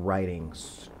writing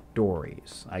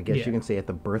stories, I guess you can say at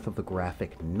the birth of the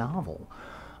graphic novel,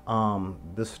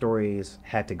 the stories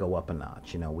had to go up a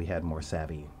notch. You know, we had more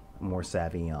savvy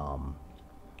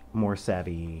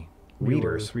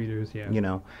readers, you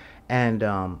know. And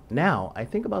now I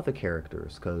think about the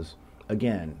characters because,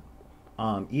 again,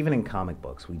 even in comic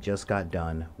books, we just got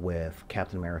done with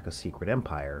Captain America's Secret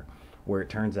Empire, where it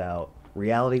turns out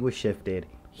reality was shifted.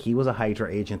 He was a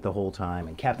Hydra agent the whole time,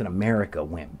 and Captain America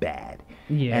went bad.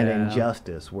 Yeah. And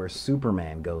Injustice, where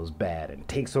Superman goes bad and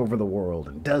takes over the world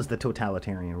and does the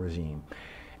totalitarian regime.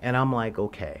 And I'm like,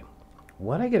 okay,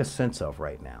 what I get a sense of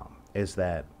right now is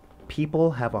that people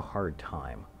have a hard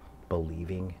time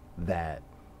believing that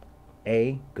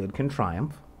A, good can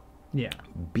triumph. Yeah.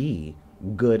 B,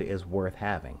 good is worth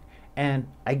having. And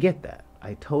I get that.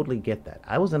 I totally get that.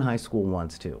 I was in high school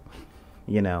once too,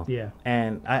 you know. Yeah.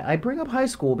 And I bring up high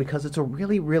school because it's a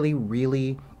really, really,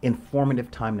 really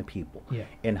informative time to people. Yeah.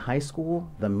 In high school,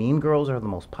 the mean girls are the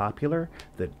most popular.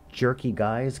 The jerky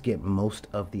guys get most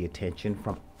of the attention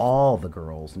from all the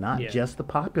girls, not just the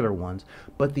popular ones,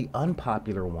 but the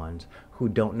unpopular ones who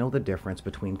don't know the difference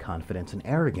between confidence and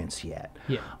arrogance yet.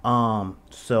 Yeah.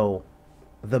 So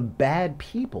the bad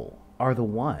people are the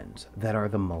ones that are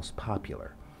the most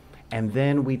popular. And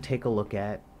then we take a look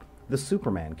at the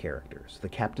Superman characters, the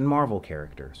Captain Marvel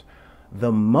characters.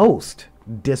 The most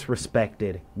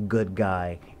disrespected good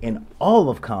guy in all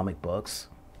of comic books,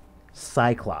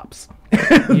 Cyclops.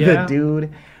 The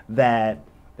dude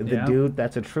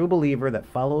that's a true believer, that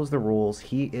follows the rules.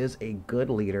 He is a good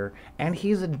leader, and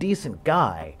he's a decent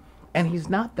guy. And he's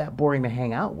not that boring to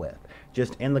hang out with.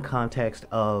 Just in the context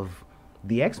of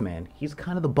the X-Men, he's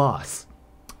kind of the boss.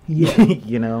 Yeah.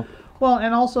 You know? Well,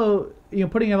 and also, you know,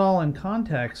 putting it all in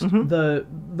context, the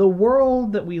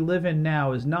world that we live in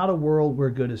now is not a world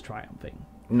where good is triumphing.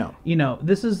 No. You know,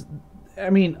 this is, I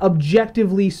mean,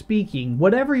 objectively speaking,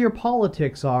 whatever your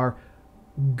politics are,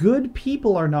 good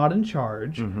people are not in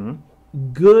charge.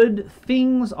 Good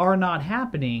things are not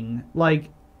happening. Like,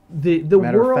 the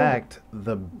Matter world... of fact,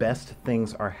 the best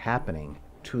things are happening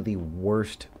to the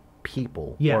worst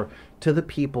people. Or to the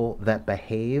people that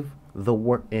behave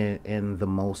in the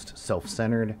most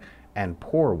self-centered and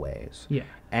poor ways. Yeah.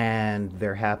 And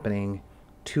they're happening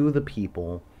to the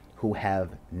people who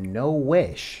have no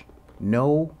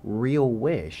real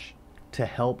wish to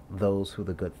help those who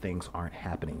the good things aren't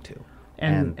happening to.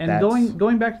 And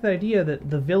going back to the idea that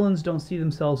the villains don't see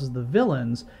themselves as the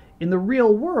villains, in the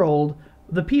real world,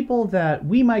 the people that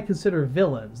we might consider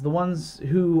villains, the ones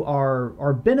who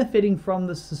are benefiting from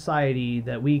the society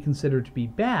that we consider to be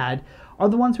bad, are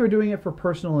the ones who are doing it for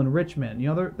personal enrichment.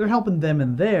 You know, they're helping them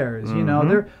and theirs. You know,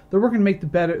 they're working to make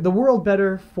the world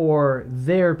better for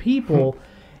their people.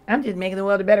 I'm just making the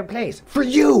world a better place for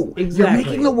you. Exactly. You're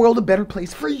making the world a better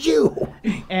place for you.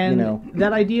 And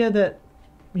that idea that,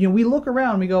 you know, we look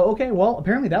around and we go, okay, well,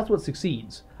 apparently that's what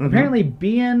succeeds. Apparently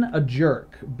being a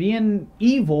jerk, being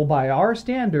evil by our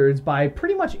standards, by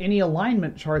pretty much any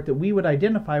alignment chart that we would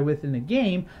identify with in a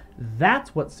game,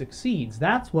 that's what succeeds.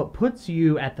 That's what puts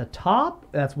you at the top.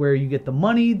 That's where you get the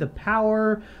money, the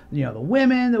power, you know, the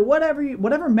women,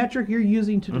 whatever metric you're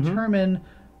using to determine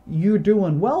you're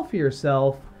doing well for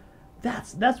yourself.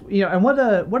 That's you know, and what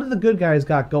do the good guys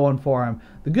got going for them?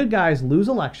 The good guys lose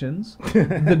elections.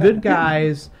 The good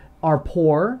guys are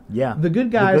poor. Yeah. The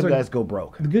good guys go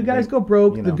broke. The good guys go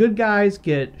broke. You know. The good guys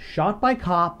get shot by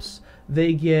cops.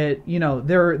 They get, you know,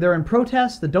 they're in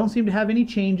protests that don't seem to have any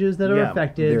changes that are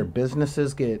affected. Their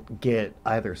businesses get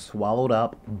either swallowed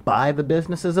up by the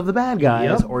businesses of the bad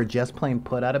guys, or just plain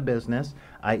put out of business,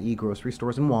 i.e. grocery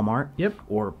stores and Walmart.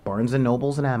 Or Barnes and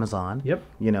Nobles and Amazon.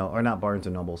 You know, or not Barnes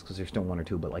and Nobles because there's still one or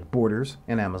two, but like Borders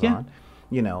and Amazon.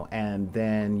 You know, and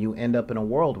then you end up in a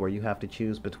world where you have to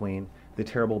choose between the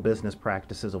terrible business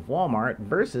practices of Walmart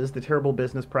versus the terrible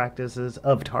business practices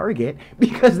of Target,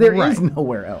 because there is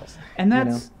nowhere else. And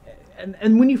that's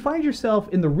and when you find yourself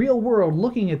in the real world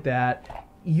looking at that,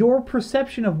 your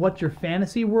perception of what your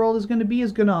fantasy world is going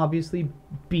to obviously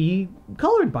be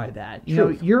colored by that. You know,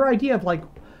 your idea of like,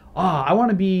 I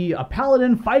want to be a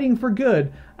paladin fighting for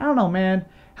good. I don't know, man.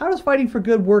 How does fighting for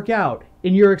good work out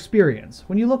in your experience?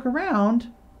 When you look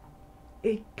around,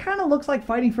 it kind of looks like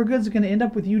fighting for good is going to end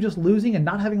up with you just losing and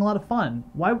not having a lot of fun.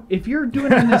 Why, if you're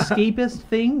doing an escapist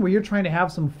thing where you're trying to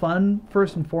have some fun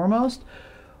first and foremost,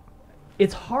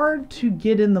 it's hard to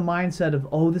get in the mindset of,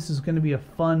 oh, this is going to be a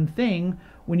fun thing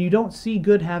when you don't see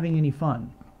good having any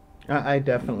fun. I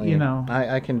definitely, you know,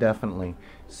 I can definitely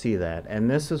see that. And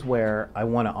this is where I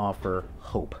want to offer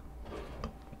hope.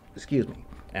 Excuse me.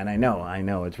 And I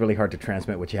know, it's really hard to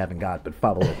transmit what you haven't got, but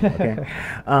follow it, okay?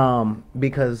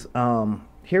 Because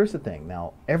here's the thing.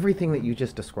 Now, everything that you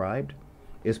just described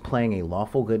is playing a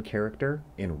lawful good character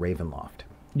in Ravenloft.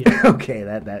 Okay,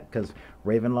 that because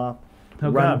Ravenloft,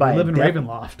 run by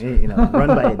Ravenloft. You know, run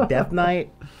by a Death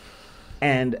Knight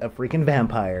and a freaking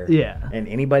vampire. And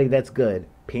anybody that's good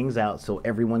pings out so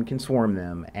everyone can swarm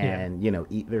them and, you know,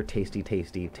 eat their tasty,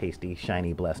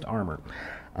 shiny, blessed armor.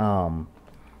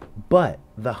 But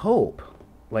the hope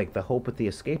with the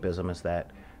escapism is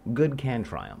that good can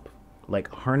triumph. Like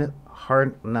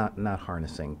not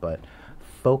harnessing, but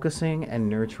focusing and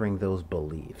nurturing those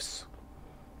beliefs.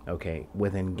 Okay,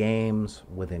 within games,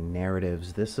 within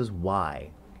narratives, this is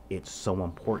why it's so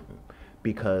important.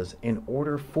 Because in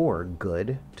order for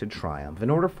good to triumph, in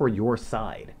order for your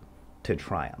side to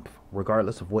triumph,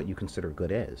 regardless of what you consider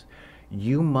good is,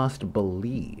 you must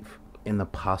believe in the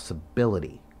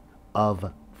possibility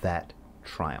of that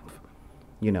triumph.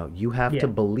 You know, you have to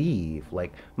believe,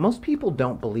 like, most people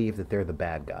don't believe that they're the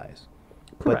bad guys.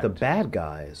 But the bad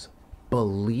guys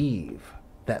believe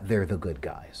that they're the good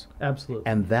guys. Absolutely.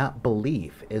 And that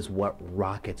belief is what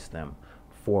rockets them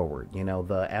forward. You know,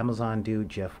 the Amazon dude,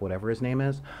 Jeff, whatever his name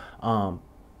is,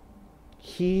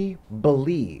 he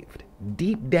believed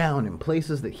deep down in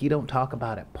places that he don't talk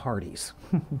about at parties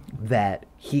that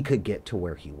he could get to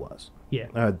where he was.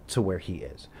 To where he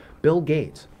is. Bill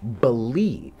Gates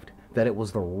believed that it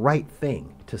was the right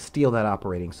thing to steal that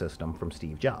operating system from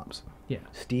Steve Jobs.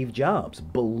 Steve Jobs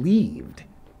believed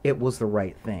it was the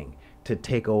right thing to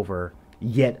take over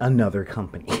yet another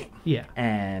company.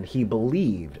 And he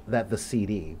believed that the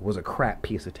CD was a crap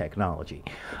piece of technology.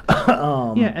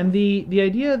 And the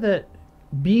idea that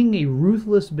being a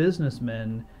ruthless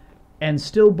businessman and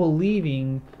still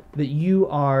believing that you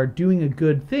are doing a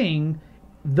good thing,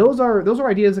 those are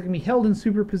ideas that can be held in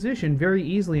superposition very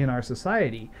easily in our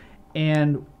society.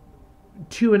 And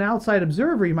to an outside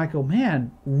observer, you might go,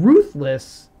 man,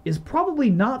 ruthless is probably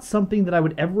not something that I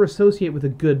would ever associate with a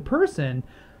good person.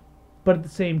 But at the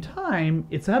same time,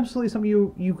 it's absolutely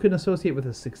something you can associate with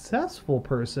a successful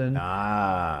person.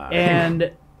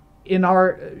 And in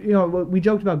our, you know, we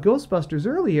joked about Ghostbusters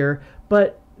earlier,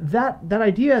 but that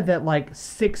idea that, like,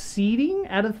 succeeding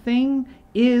at a thing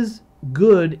is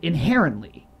good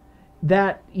inherently.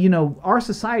 that, our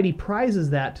society prizes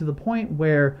that to the point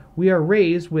where we are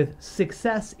raised with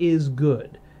success is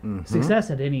good. Mm-hmm.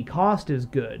 Success at any cost is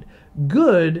good.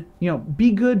 Good,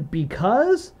 be good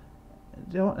because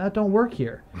that don't work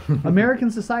here. American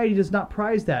society does not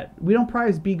prize that. We don't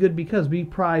prize be good because. We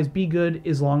prize be good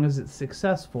as long as it's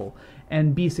successful.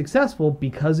 And be successful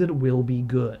because it will be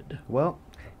good. Well,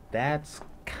 that's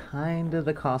kind of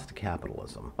the cost of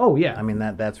capitalism. Oh yeah, I mean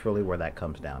that's really where that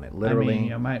comes down. It literally.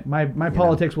 My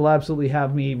politics will absolutely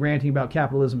have me ranting about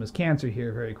capitalism as cancer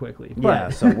here very quickly. But yeah,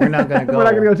 so we're not going to go. We're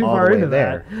not going to go too all far the way into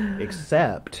there, that.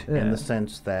 except in the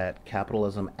sense that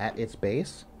capitalism, at its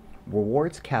base,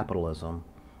 rewards capitalism,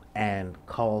 and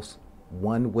calls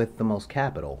one with the most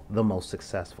capital the most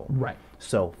successful. Right.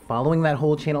 So following that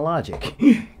whole chain of logic,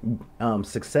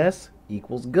 success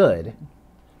equals good.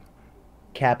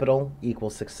 Capital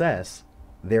equals success.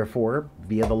 Therefore,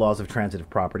 via the laws of transitive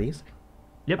properties,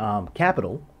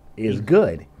 capital is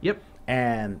good. Yep.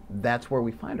 And that's where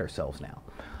we find ourselves now.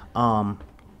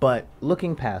 But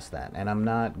looking past that, and I'm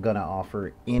not going to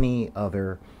offer any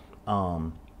other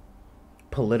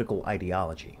political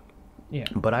ideology. Yeah.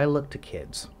 But I look to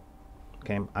kids.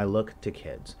 Okay? I look to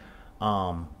kids.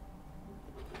 One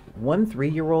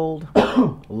 3-year-old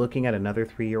looking at another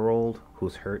 3-year-old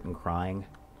who's hurt and crying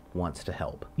wants to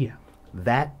help. Yeah.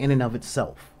 That in and of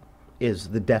itself is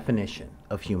the definition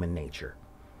of human nature.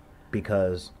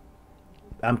 Because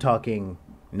I'm talking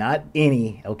not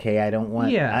any, okay, I don't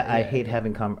want I hate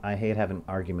having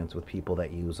arguments with people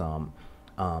that use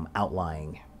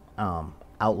outlying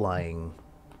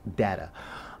data.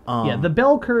 The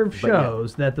bell curve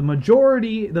shows that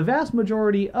the vast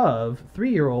majority of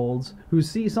 3-year-olds who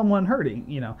see someone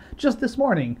hurting, just this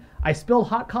morning, I spilled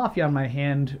hot coffee on my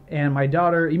hand, and my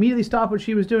daughter immediately stopped what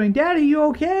she was doing. Daddy, you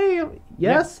okay?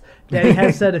 Yes. Yep. Daddy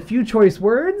has said a few choice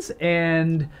words,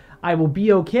 and I will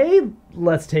be okay.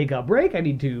 Let's take a break. I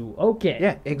need to. Okay.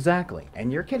 Yeah, exactly.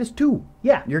 And your kid is 2.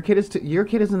 Yeah. Your kid is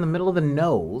in the middle of the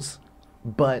nose,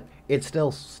 but it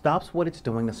still stops what it's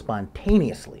doing to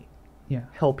spontaneously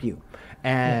help you,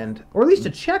 and or at least to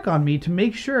check on me to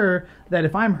make sure that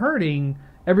if I'm hurting,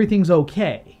 everything's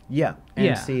okay. Yeah.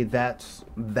 And see, that's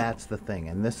the thing,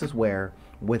 and this is where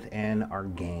within our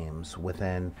games,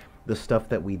 within the stuff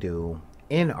that we do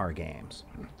in our games,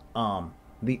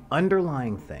 the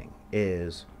underlying thing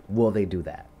is, will they do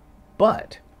that?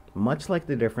 But much like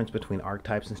the difference between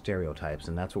archetypes and stereotypes,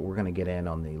 and that's what we're going to get in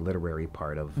on the literary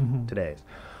part of today's,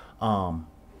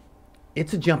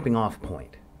 it's a jumping off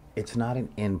point. It's not an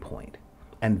end point.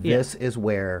 And this is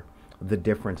where the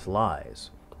difference lies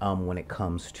when it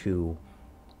comes to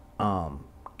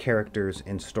characters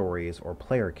in stories or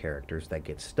player characters that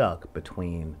get stuck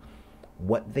between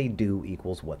what they do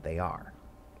equals what they are.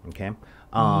 Okay?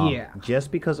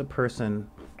 Just because a person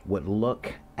would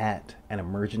look at an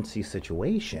emergency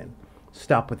situation,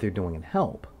 stop what they're doing and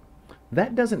help,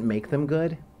 that doesn't make them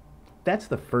good. That's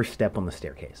the first step on the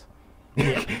staircase.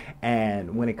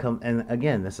 And when it comes, and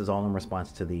again, this is all in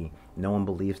response to the no one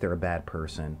believes they're a bad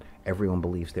person, everyone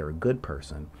believes they're a good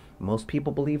person. Most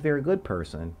people believe they're a good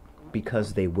person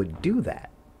because they would do that.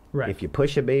 Right. If you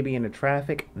push a baby into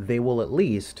traffic, they will at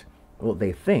least,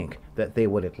 they think that they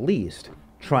would at least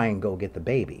try and go get the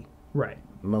baby. Right.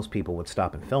 Most people would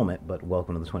stop and film it, but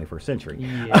welcome to the 21st century.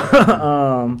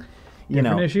 Yeah.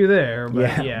 Different issue there.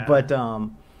 But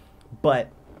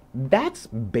but that's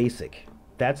basic.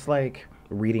 That's like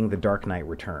reading The Dark Knight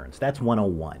Returns. That's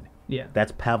 101. Yeah.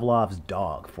 That's Pavlov's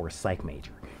dog for a psych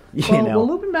major. Well,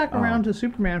 looping back around to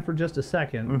Superman for just a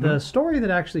second, the story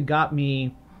that actually got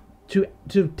me to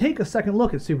take a second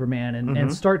look at Superman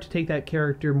and start to take that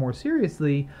character more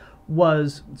seriously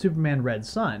was Superman Red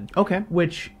Son. Okay.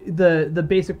 Which the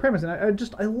basic premise, and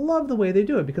I love the way they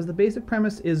do it, because the basic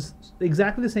premise is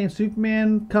exactly the same.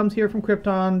 Superman comes here from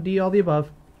Krypton, all the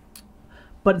above.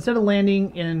 But instead of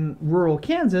landing in rural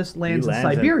Kansas, lands in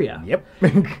Siberia. Yep.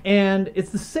 And it's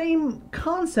the same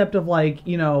concept of, like,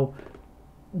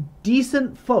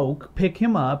 decent folk pick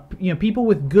him up, people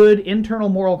with good internal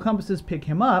moral compasses pick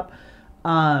him up,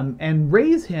 and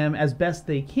raise him as best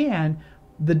they can.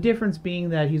 The difference being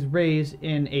that he's raised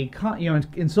in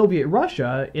in Soviet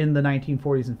Russia in the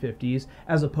 1940s and 50s,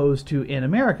 as opposed to in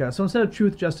America. So instead of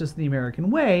truth, justice, the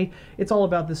American way, it's all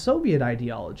about the Soviet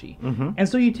ideology. And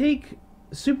so you take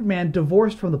Superman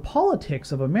divorced from the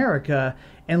politics of America,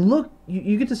 and look,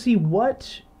 you get to see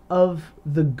what of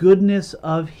the goodness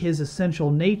of his essential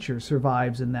nature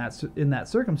survives in that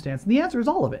circumstance? And the answer is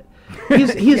all of it.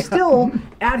 He's still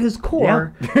at his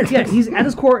core. Yeah, he's at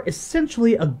his core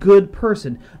essentially a good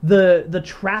person. The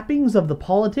trappings of the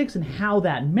politics and how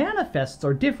that manifests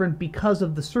are different because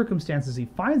of the circumstances he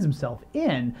finds himself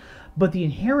in. But the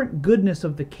inherent goodness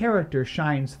of the character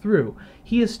shines through.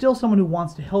 He is still someone who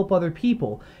wants to help other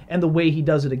people, and the way he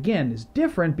does it, again, is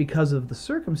different because of the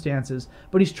circumstances,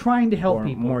 but he's trying to help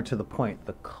people. More to the point,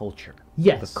 the culture.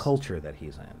 Yes. The culture that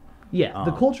he's in. Yeah,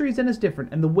 the culture he's in is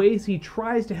different, and the ways he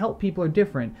tries to help people are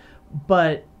different,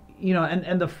 but, you know,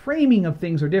 and the framing of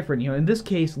things are different. You know, in this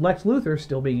case, Lex Luthor,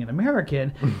 still being an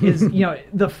American, is, you know,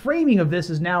 the framing of this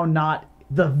is now not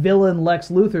the villain Lex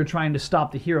Luthor trying to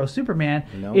stop the hero Superman.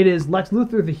 Nope. It is Lex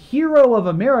Luthor, the hero of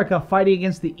America, fighting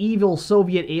against the evil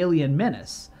Soviet alien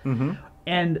menace. Mm-hmm.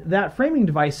 And that framing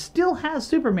device still has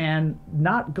Superman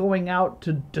not going out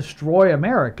to destroy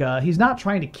America. He's not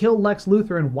trying to kill Lex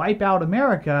Luthor and wipe out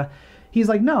America. He's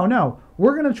like, no,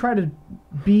 we're going to try to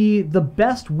be the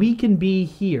best we can be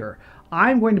here.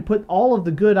 I'm going to put all of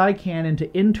the good I can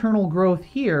into internal growth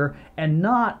here and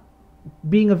not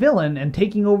being a villain and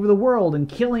taking over the world and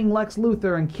killing Lex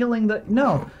Luthor and killing the...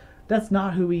 No, that's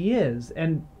not who he is.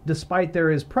 And despite there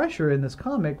is pressure in this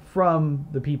comic from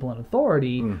the people in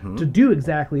authority to do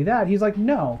exactly that, he's like,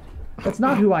 no, that's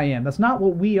not who I am. That's not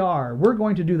what we are. We're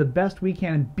going to do the best we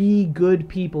can and be good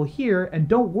people here, and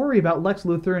don't worry about Lex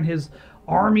Luthor and his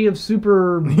army of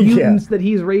super mutants that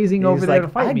he's raising over there to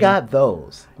fight me. I got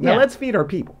those. Now let's feed our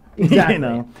people. Exactly. You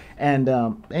know?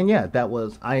 And yeah, that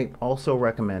was... I also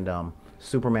recommend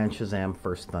Superman Shazam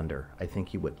First Thunder. I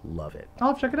think you would love it.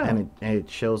 I'll check it out. And it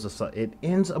shows us... It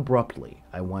ends abruptly.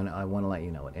 I want to let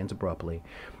you know. It ends abruptly.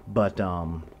 But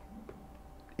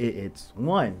it's...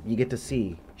 One, you get to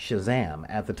see Shazam.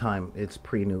 At the time, it's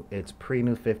pre-New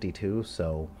 52,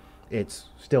 so it's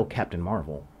still Captain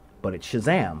Marvel. But it's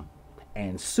Shazam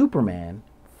and Superman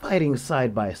fighting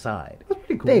side by side. That's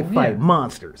pretty cool. They fight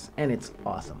monsters, and it's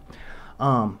awesome.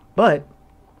 But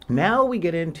now we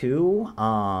get into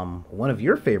one of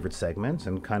your favorite segments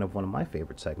and kind of one of my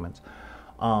favorite segments.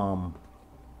 You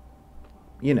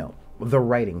know, the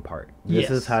writing part. This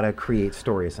is how to create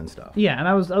stories and stuff. Yeah, and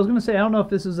I was going to say, I don't know if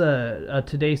this is a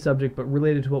today subject, but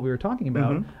related to what we were talking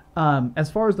about.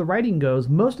 As far as the writing goes,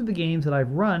 most of the games that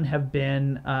I've run have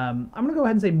been, I'm going to go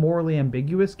ahead and say morally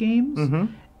ambiguous games.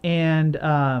 And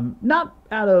not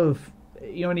out of,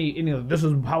 this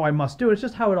is how I must do it. It's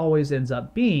just how it always ends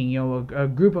up being. You know, a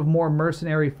group of more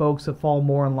mercenary folks that fall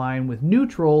more in line with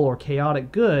neutral or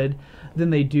chaotic good than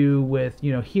they do with,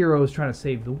 heroes trying to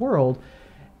save the world.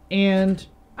 And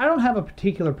I don't have a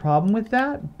particular problem with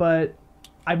that, but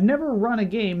I've never run a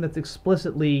game that's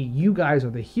explicitly, you guys are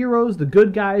the heroes, the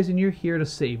good guys, and you're here to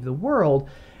save the world.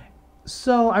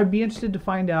 So I'd be interested to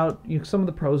find out some of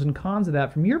the pros and cons of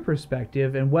that from your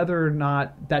perspective, and whether or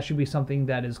not that should be something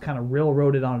that is kind of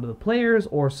railroaded onto the players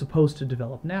or supposed to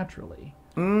develop naturally.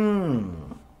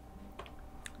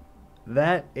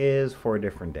 That is for a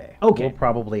different day. Okay.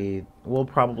 We'll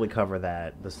probably cover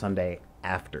that the Sunday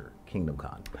after Kingdom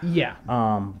Con. Yeah.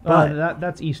 But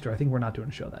that's Easter. I think we're not doing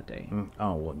a show that day.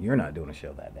 Oh, well, you're not doing a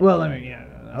show that day. Well, I mean, yeah.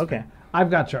 Okay. Fair. I've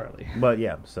got Charlie. But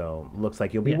yeah, so looks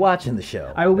like you'll be watching the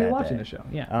show. I will be watching the show.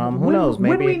 Yeah. Who knows?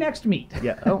 Maybe when we next meet.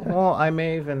 Yeah. Oh, well, I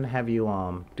may even have you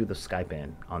do the Skype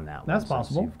in on that one. That's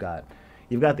possible.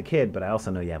 You've got the kid, but I also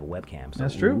know you have a webcam. So,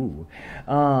 that's true.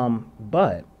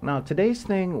 But now today's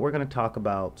thing, we're going to talk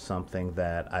about something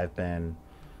that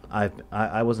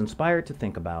I was inspired to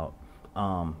think about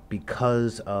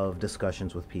because of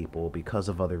discussions with people, because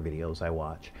of other videos I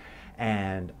watch.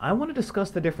 And I want to discuss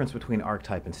the difference between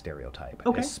archetype and stereotype.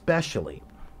 Okay. Especially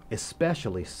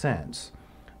since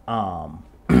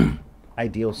I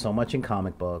deal so much in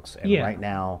comic books, and right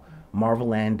now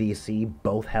Marvel and DC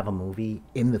both have a movie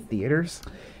in the theaters.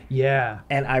 Yeah.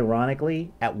 And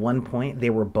ironically, at one point they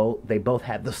both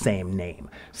had the same name.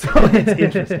 So it's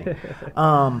interesting.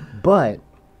 But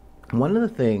one of the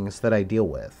things that I deal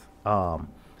with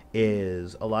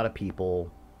is a lot of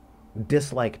people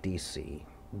dislike DC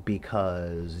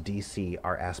because DC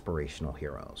are aspirational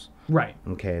heroes. Right.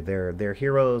 Okay, they're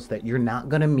heroes that you're not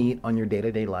going to meet on your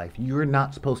day-to-day life. You're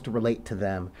not supposed to relate to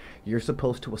them. You're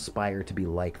supposed to aspire to be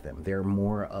like them. They're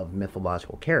more of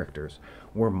mythological characters,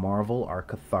 where Marvel are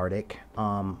cathartic,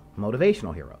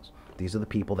 motivational heroes. These are the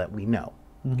people that we know.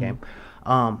 Okay,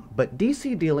 but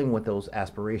DC dealing with those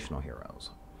aspirational heroes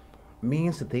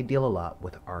means that they deal a lot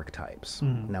with archetypes.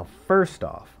 Now, first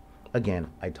off, again,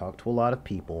 I talk to a lot of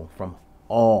people from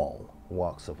all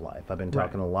walks of life. I've been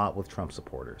talking a lot with Trump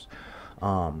supporters,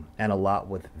 and a lot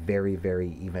with very, very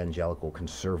evangelical,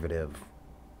 conservative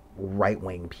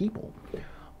right-wing people.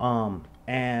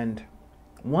 And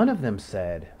one of them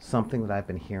said something that I've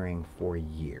been hearing for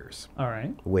years, All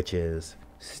right. which is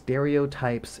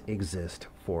stereotypes exist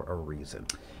for a reason.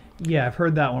 Yeah, I've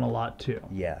heard that one a lot too.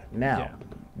 Yeah. Now, Yeah.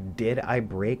 did I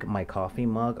break my coffee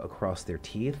mug across their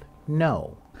teeth?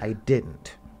 No, I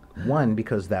didn't. One,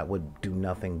 because that would do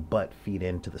nothing but feed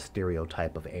into the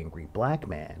stereotype of angry black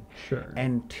man. Sure.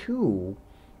 And two,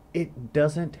 it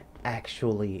doesn't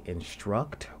actually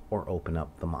instruct or open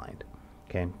up the mind.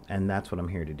 Okay? And that's what I'm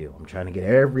here to do. I'm trying to get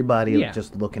everybody Yeah.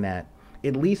 just looking at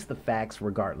least the facts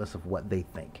regardless of what they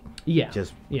think. Yeah.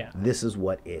 Just Yeah. this is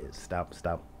what is.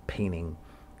 Stop painting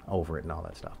over it and all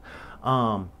that stuff.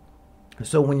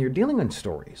 So when you're dealing in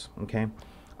stories, okay,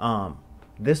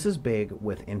 this is big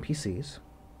with NPCs,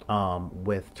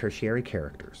 with tertiary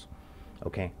characters,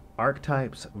 okay,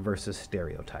 archetypes versus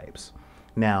stereotypes.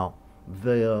 Now,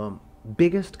 the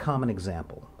biggest common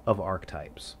example of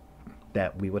archetypes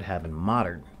that we would have in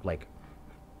modern, like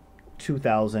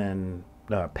 2000,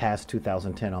 past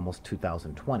 2010, almost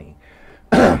 2020,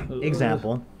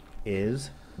 example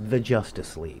is the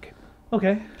Justice League.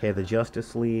 Okay. Okay, the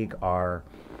Justice League are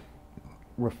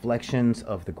reflections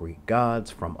of the Greek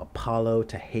gods, from Apollo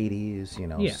to Hades, you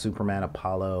know, Yeah. Superman,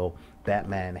 Apollo,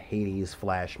 Batman, Hades,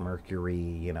 Flash, Mercury,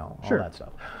 you know, all Sure. that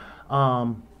stuff.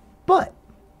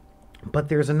 But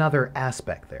there's another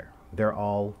aspect there. They're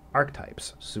all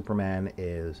archetypes. Superman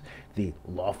is the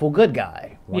lawful good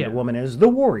guy. Wonder Yeah. Woman is the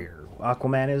warrior.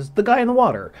 Aquaman is the guy in the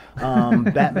water.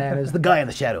 Batman is the guy in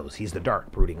the shadows. He's the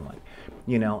dark, brooding one.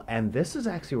 You know, and this is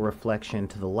actually a reflection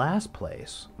to the last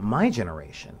place my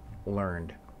generation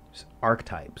learned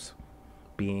archetypes,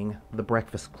 being the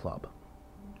Breakfast Club.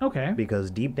 Okay. Because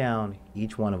deep down,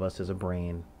 each one of us is a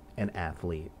brain, an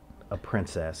athlete, a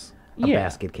princess, a Yeah.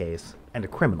 basket case, and a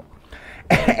criminal.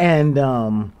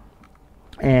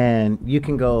 And you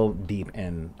can go deep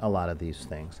in a lot of these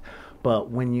things.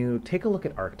 But when you take a look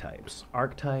at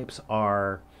archetypes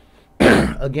are,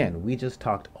 again, we just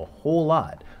talked a whole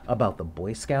lot about the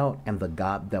Boy Scout and the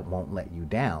God that won't let you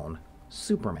down,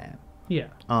 Superman. Yeah.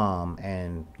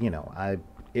 And you know,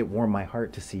 it warmed my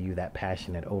heart to see you that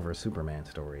passionate over a Superman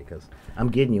story, because I'm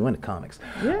getting you into comics.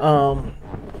 Yeah.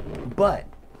 But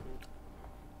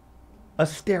a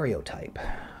stereotype,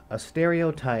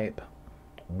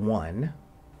 one,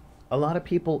 a lot of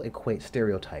people equate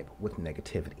stereotype with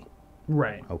negativity.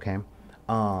 Right. Okay.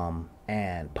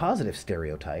 And positive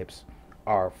stereotypes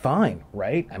are fine,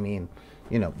 right? I mean,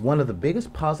 you know, one of the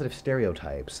biggest positive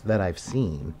stereotypes that I've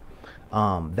seen,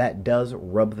 that does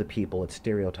rub the people at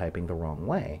stereotyping the wrong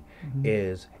way,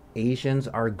 is Asians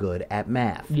are good at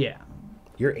math. Yeah.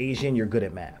 You're Asian, you're good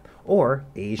at math. Or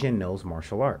Asian knows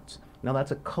martial arts. Now,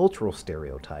 that's a cultural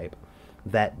stereotype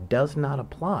that does not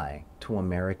apply to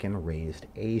American-raised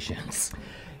Asians.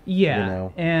 Yeah. You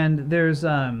know? And there's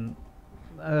an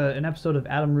episode of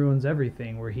Adam Ruins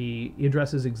Everything where he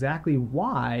addresses exactly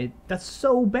why that's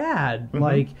so bad.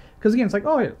 Like, because again, it's like,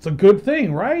 oh, it's a good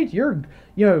thing, right? Your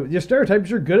stereotypes,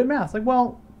 you're good at math. It's like,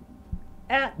 well,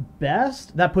 at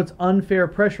best, that puts unfair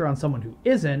pressure on someone who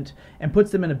isn't and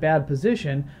puts them in a bad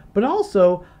position. But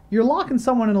also, you're locking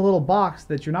someone in a little box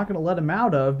that you're not going to let them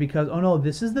out of because, oh no,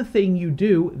 this is the thing you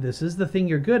do, this is the thing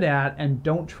you're good at, and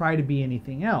don't try to be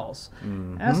anything else.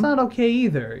 That's not okay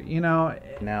either, you know.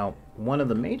 Now, one of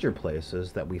the major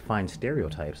places that we find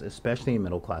stereotypes, especially in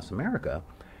middle-class America,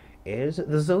 is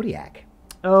the Zodiac.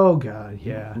 Oh God,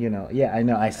 yeah. You know, yeah, I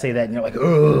know. I say that and you're like,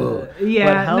 ugh. Yeah,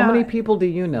 But how no, many people do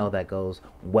you know that goes,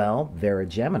 well, they're a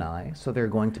Gemini, so they're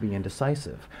going to be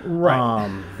indecisive.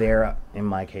 Right. They're, in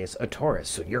my case, a Taurus,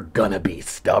 so you're gonna be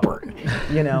stubborn.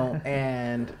 You know,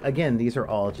 and again, these are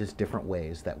all just different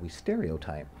ways that we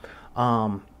stereotype.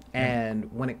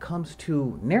 And when it comes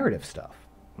to narrative stuff,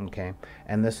 okay,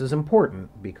 and this is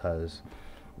important because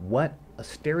what a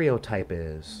stereotype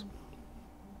is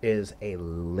a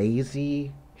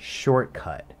lazy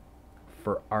shortcut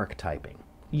for archetyping.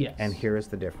 Yes. And here's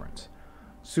the difference.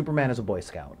 Superman is a Boy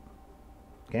Scout.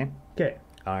 Okay? Okay.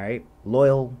 All right?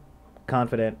 Loyal,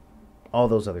 confident, all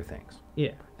those other things.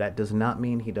 Yeah. That does not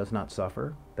mean he does not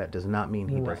suffer. That does not mean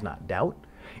he does not doubt.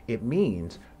 It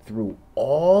means through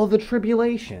all the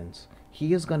tribulations,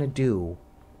 he is going to do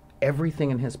everything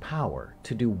in his power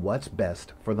to do what's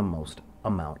best for the most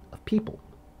amount of people.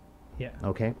 Yeah.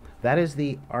 Okay, that is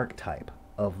the archetype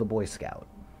of the Boy Scout.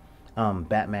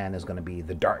 Batman is going to be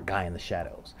the dark guy in the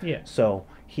shadows. Yeah. So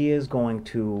he is going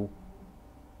to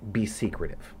be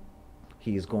secretive.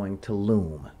 He's going to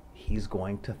loom. He's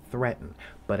going to threaten.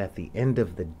 But at the end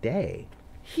of the day,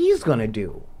 he's going to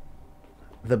do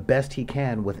the best he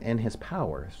can within his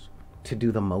powers to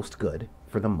do the most good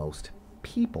for the most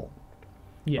people.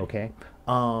 Yeah. Okay.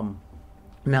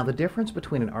 Now the difference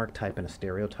between an archetype and a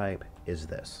stereotype is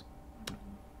this.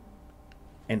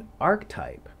 An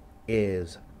archetype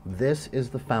is this is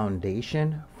the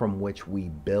foundation from which we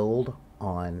build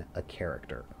on a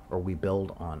character, or we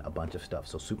build on a bunch of stuff.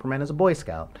 So Superman is a Boy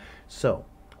Scout. So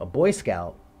a Boy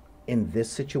Scout in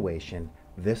this situation,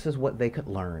 this is what they could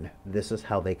learn. This is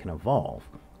how they can evolve.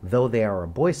 Though they are a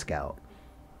Boy Scout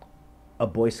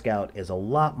is a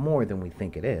lot more than we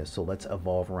think it is. So let's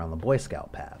evolve around the Boy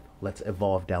Scout path. Let's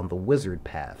evolve down the wizard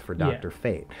path for Dr.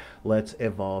 Fate. Let's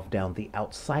evolve down the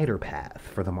outsider path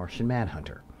for the Martian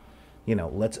Manhunter. You know,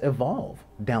 let's evolve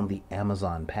down the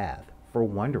Amazon path for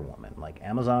Wonder Woman. Like,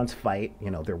 Amazons fight, you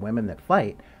know, they're women that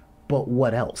fight, but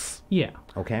what else? Yeah.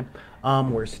 Okay?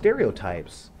 Where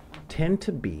stereotypes tend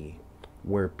to be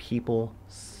where people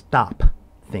stop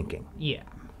thinking. Yeah.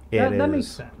 That makes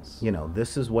sense. You know,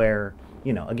 this is where,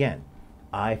 you know, again,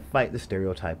 I fight the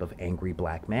stereotype of angry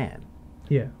black man.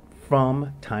 Yeah.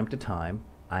 From time to time,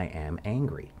 I am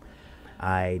angry.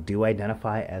 I do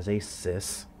identify as a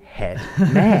cis het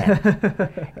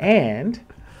man. And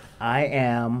I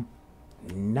am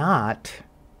not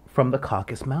from the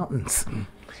Caucasus Mountains.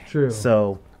 It's true.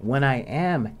 So when I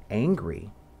am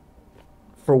angry,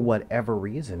 for whatever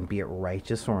reason, be it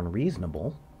righteous or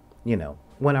unreasonable, you know,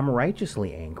 when I'm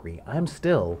righteously angry, I'm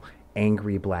still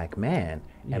angry black man.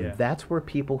 And that's where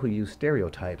people who use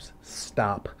stereotypes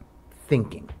stop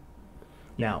thinking.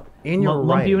 Now, in your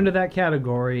lump you into that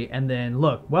category, and then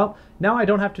look, well, now I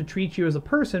don't have to treat you as a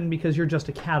person because you're just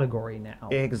a category now.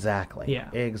 Exactly.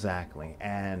 Yeah. Exactly.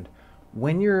 And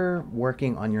when you're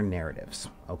working on your narratives,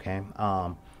 okay,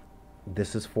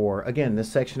 this is for, again,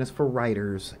 this section is for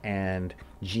writers and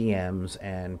GMs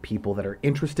and people that are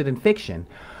interested in fiction.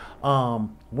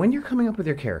 When you're coming up with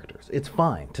your characters, it's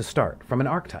fine to start from an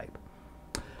archetype,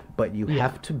 but you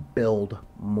have to build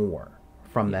more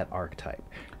from that archetype.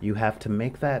 You have to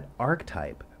make that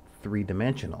archetype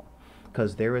three-dimensional,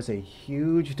 because there is a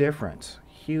huge difference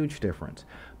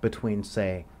between,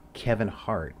 say, Kevin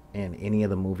Hart in any of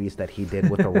the movies that he did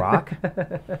with The Rock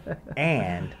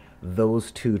and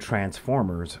those two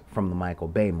Transformers from the Michael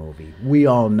Bay movie. We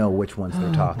all know which ones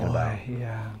they're talking about.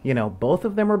 Yeah. You know, both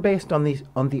of them are based on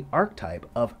the archetype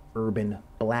of urban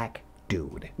black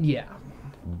dude. Yeah.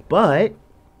 But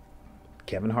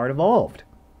Kevin Hart evolved.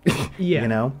 Yeah. You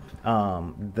know,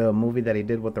 the movie that he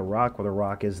did with The Rock, where The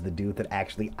Rock is the dude that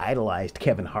actually idolized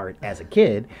Kevin Hart as a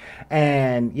kid.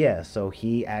 And yeah, so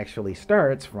he actually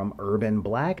starts from urban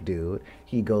black dude.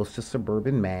 He goes to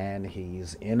suburban man.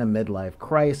 He's in a midlife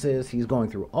crisis. He's going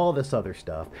through all this other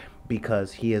stuff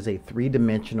because he is a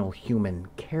three-dimensional human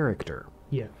character.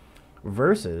 Yeah.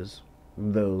 Versus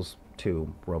those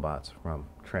two robots from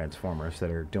Transformers that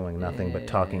are doing nothing but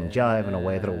talking jive in a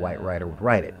way that a white writer would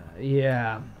write it.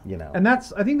 Yeah. You know. And I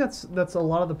think that's a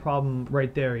lot of the problem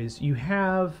right there is you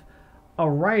have a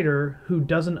writer who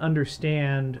doesn't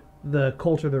understand the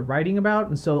culture they're writing about,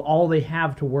 and so all they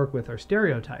have to work with are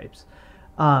stereotypes.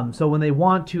 So when they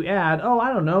want to add,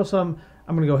 I don't know, I'm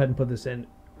going to go ahead and put this in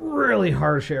really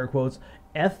harsh air quotes,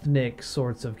 ethnic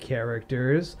sorts of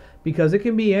characters, because it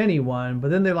can be anyone,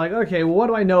 but then they're like, okay, well, what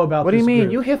do I know about what this do you mean?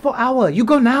 group? You here for hour. You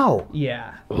go now.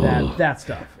 Yeah, that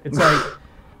stuff. It's like,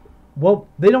 well,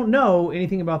 they don't know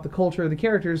anything about the culture of the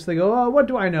characters. They go, what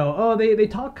do I know? They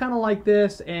talk kind of like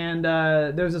this, and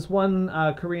there's this one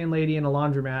Korean lady in a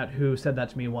laundromat who said that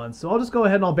to me once, so I'll just go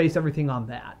ahead and I'll base everything on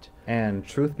that. And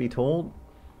truth be told,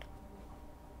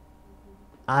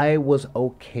 I was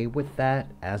okay with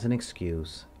that as an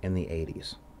excuse in the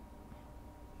 80s.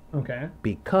 Okay.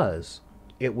 Because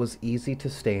it was easy to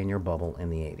stay in your bubble in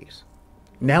the 80s.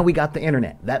 Now we got the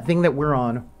internet, that thing that we're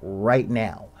on right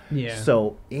now. Yeah.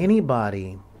 So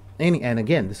anybody, and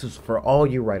again, this is for all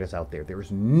you writers out there, there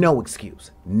is no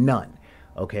excuse, none,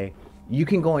 okay? You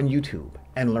can go on YouTube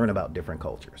and learn about different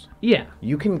cultures. Yeah.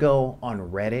 You can go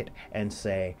on Reddit and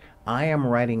say, I am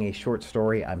writing a short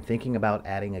story, I'm thinking about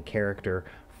adding a character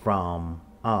from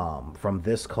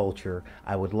this culture.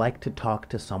 I would like to talk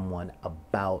to someone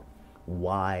about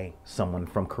why someone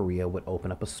from Korea would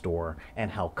open up a store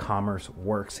and how commerce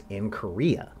works in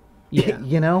Korea. Yeah.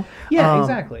 You know? Yeah,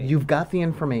 exactly. You've got the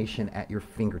information at your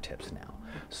fingertips now.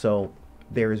 So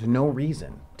there is no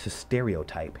reason to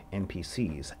stereotype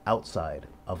NPCs outside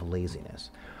of laziness.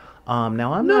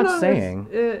 Now, I'm not saying...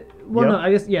 No,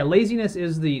 I guess, laziness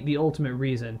is the ultimate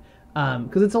reason.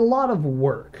 Because it's a lot of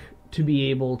work to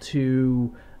be able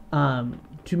to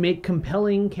make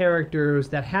compelling characters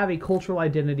that have a cultural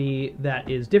identity that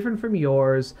is different from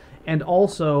yours and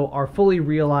also are fully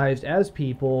realized as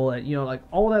people, and, you know, like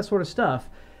all that sort of stuff.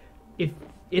 If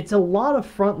it's a lot of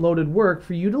front-loaded work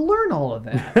for you to learn all of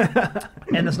that.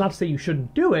 And that's not to say you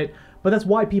shouldn't do it, but that's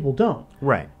why people don't.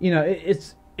 Right. You know,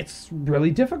 it's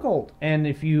really difficult. And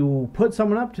if you put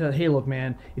someone up to, hey, look,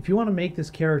 man, if you want to make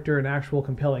this character an actual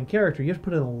compelling character, you have to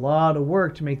put in a lot of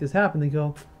work to make this happen. They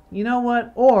go, you know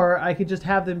what? Or I could just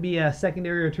have them be a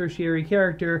secondary or tertiary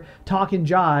character, talk and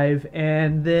jive,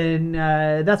 and then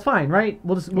that's fine, right?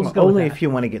 We'll just go only with that. if you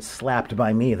want to get slapped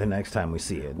by me the next time we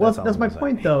see it. Well, all that's I'm my gonna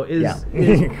point, say. though, is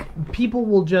people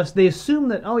will just, they assume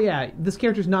that, oh, yeah, this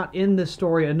character's not in this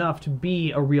story enough to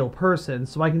be a real person,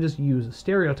 so I can just use a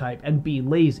stereotype and be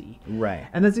lazy. Right.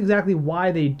 And that's exactly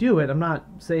why they do it. I'm not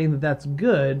saying that that's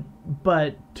good,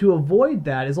 but to avoid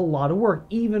that is a lot of work,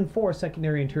 even for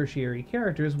secondary and tertiary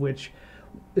characters, which,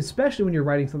 especially when you're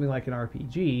writing something like an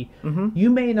RPG, you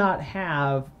may not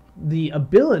have the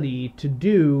ability to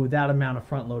do that amount of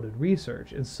front-loaded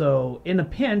research. And so, in a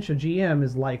pinch, a GM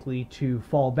is likely to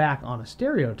fall back on a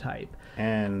stereotype.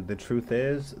 And the truth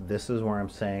is, this is where I'm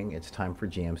saying it's time for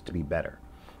GMs to be better.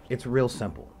 It's real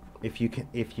simple. If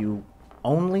you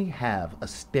only have a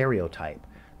stereotype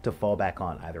to fall back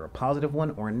on, either a positive one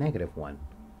or a negative one,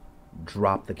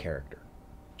 drop the character.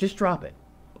 Just drop it.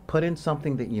 Put in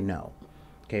something that you know.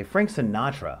 Okay, Frank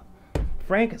Sinatra,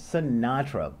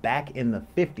 back in the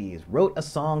 50s, wrote a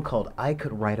song called I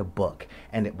Could Write a Book,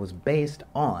 and it was based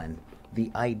on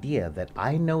the idea that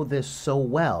I know this so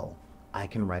well, I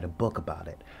can write a book about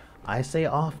it. I say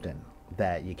often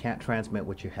that you can't transmit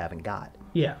what you haven't got.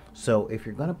 Yeah. So if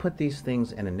you're going to put these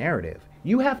things in a narrative,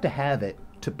 you have to have it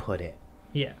to put in.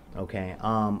 Yeah. Okay.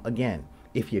 Again,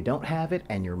 if you don't have it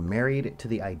and you're married to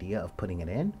the idea of putting it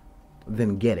in,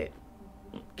 then get it.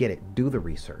 Do the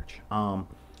research.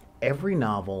 Every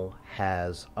novel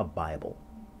has a Bible.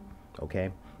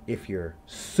 Okay. If you're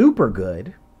super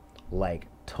good, like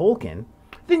Tolkien,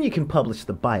 then you can publish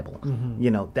the Bible.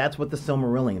 You know, that's what the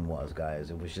Silmarillion was, guys.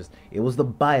 It was the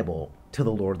Bible to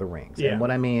the Lord of the Rings. Yeah. And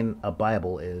what I mean, a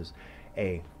Bible is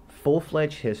a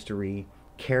full-fledged history,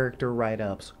 character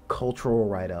write-ups, cultural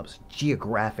write-ups,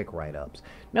 geographic write-ups.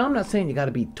 Now, I'm not saying you got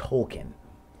to be Tolkien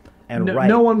and write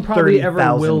no one probably ever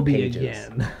 30,000 will be pages.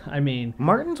 again. I mean,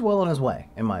 Martin's well on his way,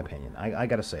 in my opinion. I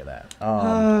got to say that.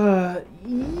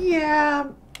 yeah,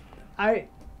 I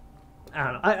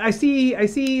don't know. I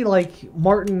see like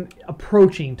Martin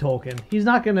approaching Tolkien. He's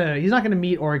not gonna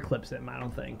meet or eclipse him, I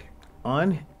don't think.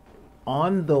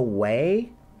 On the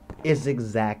way is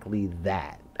exactly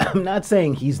that. I'm not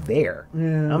saying he's there.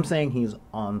 Yeah. I'm saying he's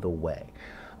on the way.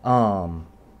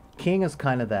 King is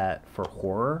kind of that for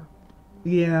horror.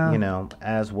 Yeah. You know,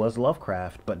 as was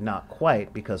Lovecraft, but not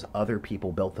quite, because other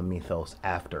people built the mythos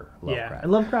after Lovecraft. Yeah,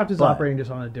 and Lovecraft is But- operating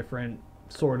just on a different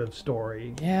sort of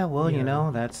story. Yeah, well, Yeah. you know,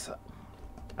 that's...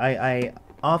 I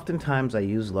oftentimes I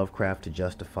use Lovecraft to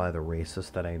justify the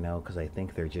racists that I know, because I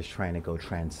think they're just trying to go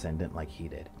transcendent like he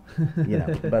did. You know,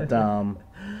 but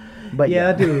Yeah,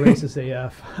 that dude was racist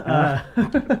AF.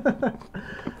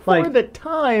 For the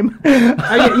time.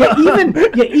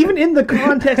 Even in the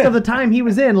context of the time he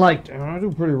was in, like,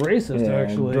 that's pretty racist, Yeah,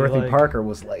 actually. Dorothy like, Parker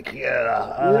was like,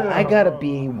 I gotta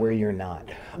be where you're not.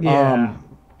 Yeah.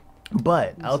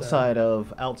 But outside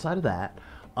of that,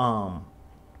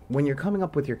 when you're coming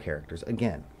up with your characters,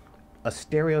 again, a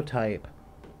stereotype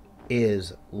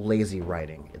is lazy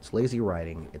writing. It's lazy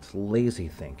writing. It's lazy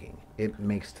thinking. It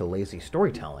makes to lazy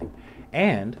storytelling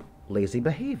and lazy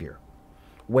behavior,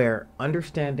 where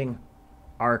understanding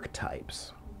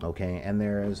archetypes, okay, and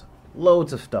there's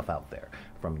loads of stuff out there,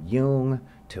 from Jung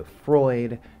to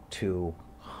Freud to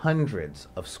hundreds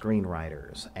of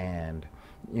screenwriters, and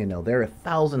you know, there are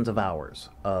thousands of hours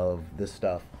of this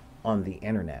stuff on the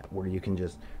internet where you can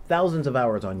just, thousands of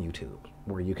hours on YouTube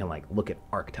where you can like look at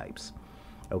archetypes.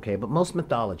 Okay, but most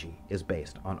mythology is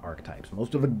based on archetypes.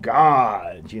 Most of the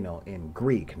gods, you know, in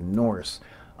Greek, Norse,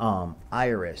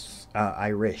 Irish,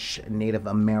 Native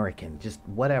American, just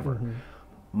whatever.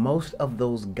 Most of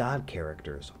those god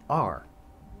characters are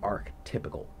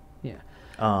archetypical. Yeah.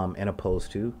 And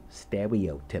opposed to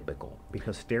stereotypical,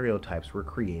 because stereotypes were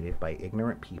created by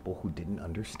ignorant people who didn't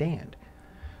understand.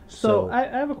 So I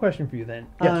have a question for you then.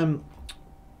 Yes.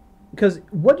 Because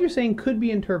what you're saying could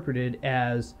be interpreted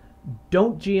as,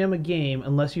 don't GM a game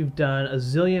unless you've done a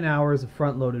zillion hours of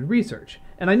front-loaded research.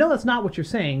 And I know that's not what you're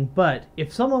saying, but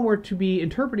if someone were to be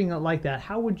interpreting it like that,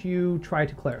 how would you try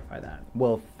to clarify that?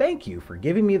 Well, thank you for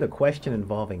giving me the question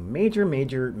involving major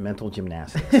mental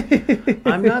gymnastics.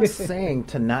 I'm not saying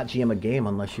to not GM a game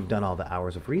unless you've done all the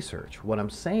hours of research. What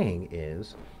I'm saying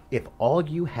is, if all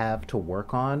you have to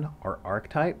work on are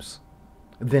archetypes,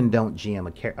 then don't GM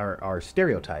or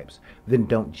stereotypes, then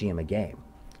don't GM a game.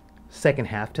 Second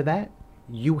half to that,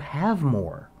 you have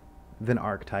more than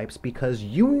archetypes because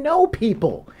you know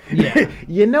people. Yeah.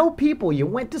 You know people. You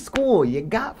went to school. You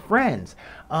got friends.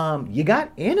 You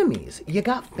got enemies. You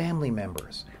got family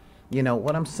members. You know,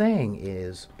 what I'm saying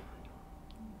is,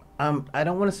 I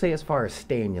don't want to say as far as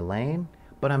stay in your lane,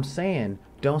 but I'm saying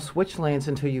don't switch lanes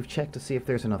until you've checked to see if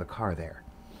there's another car there.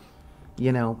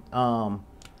 You know,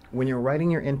 when you're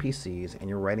writing your NPCs and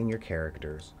you're writing your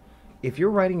characters, if you're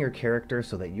writing your character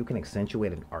so that you can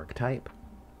accentuate an archetype,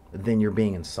 then you're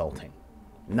being insulting.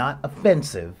 Not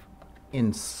offensive,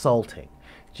 insulting.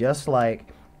 Just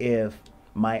like if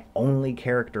my only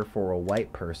character for a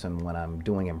white person when I'm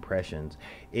doing impressions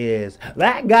is,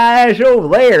 that guy's over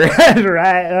there. That's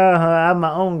right. I'm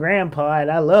my own grandpa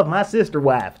and I love my sister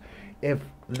wife. If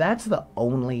that's the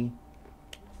only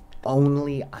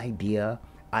idea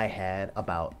I had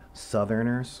about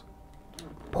Southerners,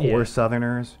 poor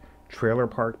Southerners, trailer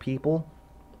park people,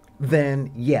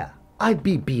 then yeah, I'd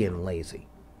be being lazy.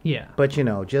 Yeah. But you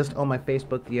know, just on my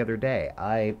Facebook the other day,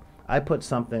 I put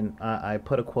something, I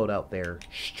put a quote out there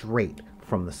straight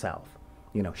from the South.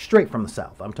 You know, straight from the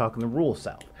South. I'm talking the rural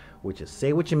South, which is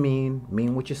say what you mean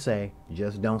what you say,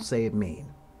 just don't say it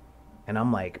mean. And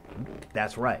I'm like,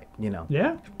 that's right, you know.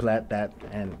 Yeah. That,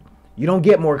 and you don't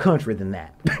get more country than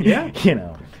that. Yeah.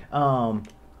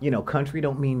 You know, country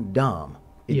don't mean dumb.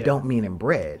 It don't mean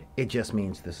inbred. It just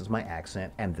means this is my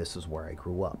accent and this is where I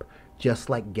grew up. Just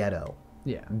like ghetto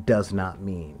does not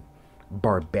mean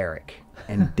barbaric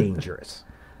and dangerous.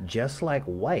 Just like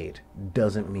white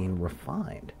doesn't mean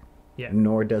refined.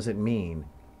 Nor does it mean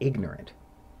ignorant.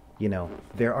 You know,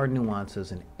 there are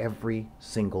nuances in every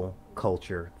single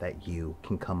culture that you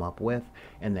can come up with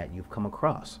and that you've come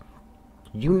across.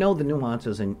 You know the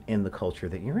nuances in the culture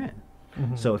that you're in.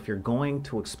 Mm-hmm. So if you're going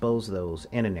to expose those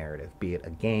in a narrative, be it a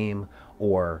game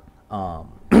or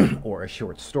or a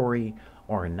short story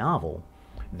or a novel,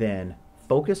 then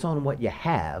focus on what you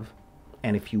have,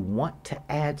 and if you want to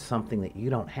add something that you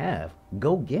don't have,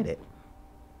 go get it.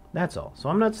 That's all. So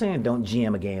I'm not saying don't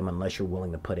GM a game unless you're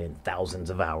willing to put in thousands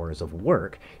of hours of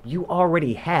work. You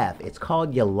already have. It's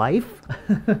called your life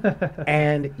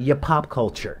and your pop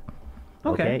culture.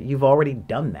 Okay? You've already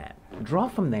done that. Draw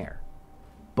from there.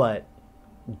 But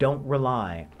don't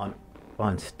rely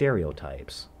on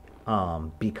stereotypes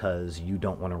because you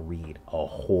don't want to read a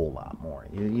whole lot more.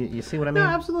 You see what I mean? No,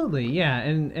 absolutely. Yeah.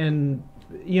 And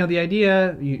you know, the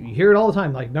idea, you hear it all the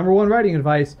time, like number one writing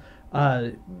advice,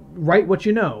 write what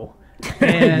you know.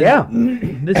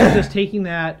 And this is just taking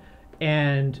that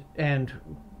and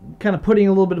kind of putting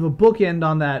a little bit of a bookend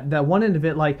on that one end of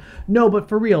it, like, no, but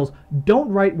for reals, don't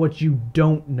write what you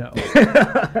don't know.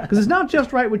 Because it's not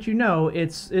just write what you know,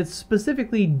 it's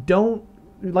specifically don't,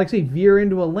 like, say, veer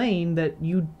into a lane that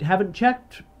you haven't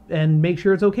checked and make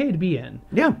sure it's okay to be in.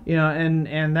 Yeah. You know,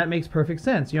 and that makes perfect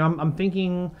sense. You know, I'm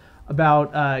thinking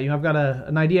about, you know, I've got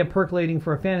an idea percolating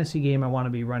for a fantasy game I want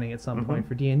to be running at some point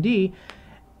for D&D.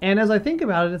 And as I think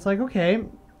about it, it's like, okay,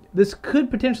 this could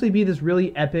potentially be this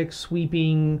really epic,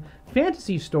 sweeping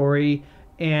fantasy story,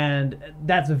 and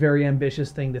that's a very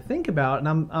ambitious thing to think about.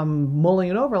 And I'm mulling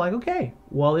it over, like, okay,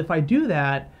 well, if I do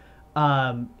that,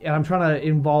 and I'm trying to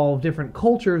involve different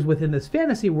cultures within this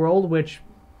fantasy world, which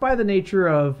by the nature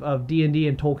of D&D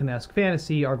and Tolkien-esque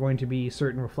fantasy are going to be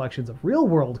certain reflections of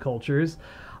real-world cultures,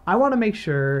 I want to make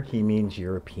sure... He means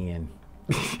European.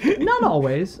 Not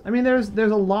always. I mean, there's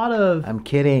a lot of... I'm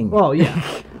kidding. Well,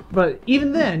 yeah. But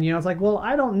even then, you know, it's like, well,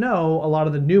 I don't know a lot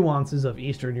of the nuances of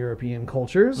Eastern European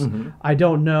cultures. I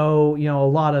don't know, you know, a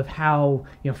lot of how,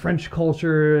 you know, French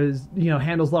culture is, you know,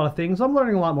 handles a lot of things. I'm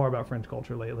learning a lot more about French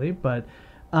culture lately. But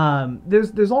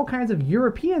there's all kinds of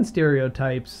European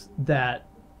stereotypes that...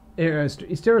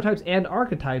 stereotypes and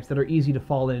archetypes that are easy to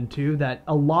fall into that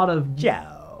a lot of...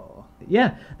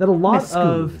 Yeah, that a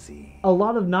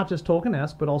lot of not just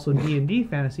Tolkien-esque, but also D&D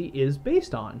fantasy is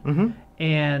based on.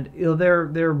 And you know,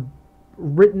 they're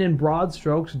written in broad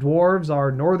strokes. Dwarves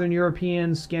are Northern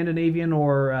European, Scandinavian,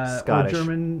 or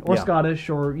German, or Scottish,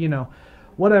 or, you know,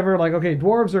 whatever. Like, okay,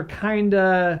 dwarves are kind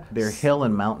of... They're hill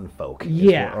and mountain folk.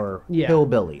 Or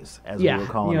hillbillies, as we would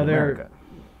call them in America.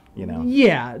 You know?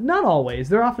 Yeah, not always.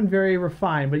 They're often very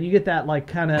refined, but you get that, like,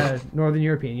 kind of Northern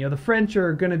European. You know, the French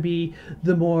are going to be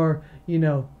the more, you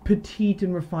know, petite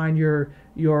and refined. Your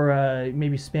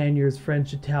maybe Spaniards,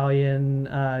 French, Italian,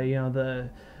 you know,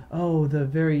 the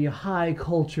very high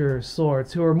culture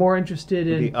sorts who are more interested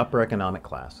in... The upper economic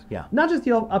class, yeah. Not just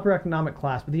the upper economic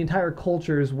class, but the entire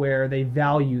cultures where they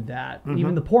value that.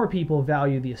 Even the poor people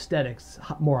value the aesthetics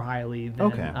more highly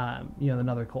than, you know, than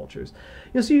other cultures.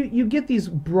 You know, so you get these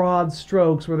broad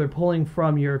strokes where they're pulling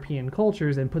from European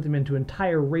cultures and put them into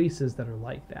entire races that are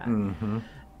like that.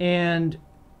 And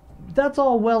that's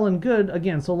all well and good,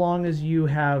 again, so long as you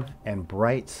have... And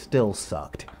Bright still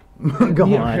sucked.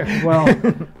 Go on. Well,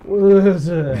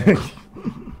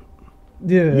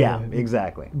 yeah,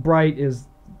 exactly. Bright is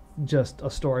just a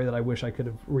story that I wish I could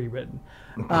have rewritten.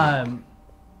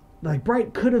 Like,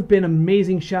 Bright could have been an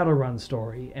amazing Shadowrun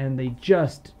story, and they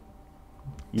just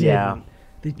didn't. Yeah.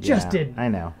 They just didn't. I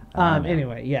know.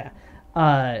 Anyway, yeah.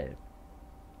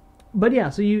 But yeah,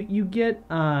 so you get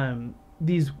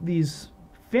these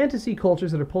fantasy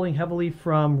cultures that are pulling heavily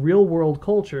from real world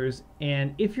cultures,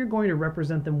 and if you're going to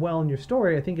represent them well in your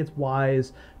story, I think it's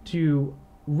wise to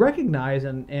recognize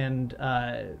and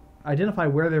identify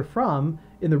where they're from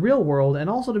in the real world, and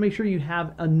also to make sure you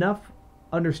have enough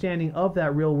understanding of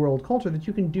that real world culture that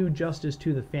you can do justice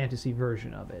to the fantasy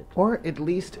version of it. Or at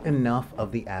least enough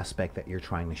of the aspect that you're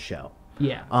trying to show.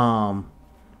 Yeah.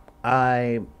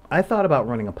 I thought about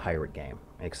running a pirate game,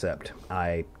 except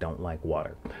I don't like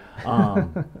water.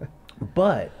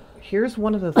 But here's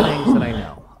one of the things that I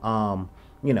know.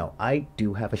 You know, I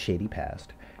do have a shady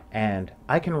past, and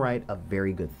I can write a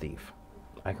very good thief.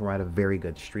 I can write a very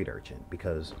good street urchin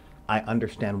because I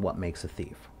understand what makes a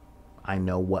thief. I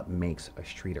know what makes a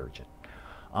street urchin.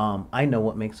 I know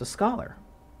what makes a scholar.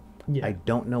 Yeah. I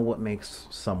don't know what makes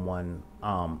someone,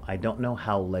 I don't know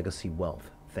how legacy wealth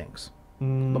thinks.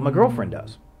 But my girlfriend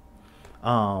does.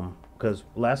 Because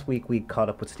last week we caught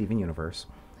up with Steven Universe.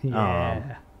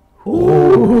 Yeah.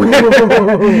 Ooh.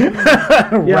 Yeah,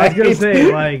 I was Right? gonna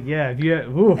say, like, yeah, if you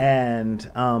ooh. And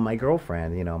my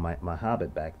girlfriend, you know, my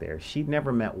hobbit back there, she'd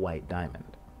never met White Diamond.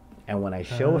 And when I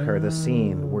showed her the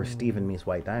scene where Steven meets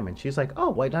White Diamond, she's like, "Oh,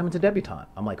 White Diamond's a debutante."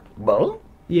 I'm like, "Well,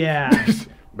 Yeah.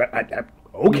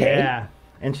 okay." Yeah.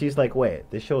 And she's like, "Wait,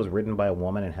 this show is written by a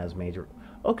woman and has major."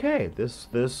 Okay, this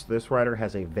writer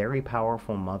has a very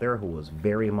powerful mother who was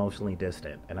very emotionally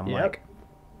distant, and I'm Yep. like,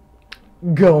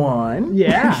 "Go on."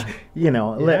 Yeah. You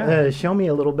know, Yeah. show me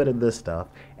a little bit of this stuff,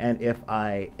 and if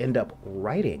I end up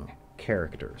writing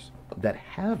characters that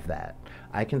have that,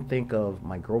 I can think of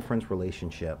my girlfriend's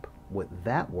relationship with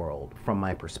that world from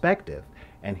my perspective.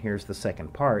 And here's the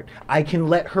second part. I can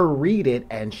let her read it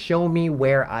and show me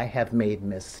where I have made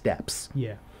missteps.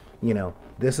 Yeah. You know,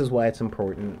 this is why it's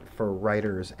important for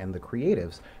writers and the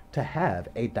creatives to have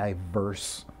a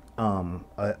diverse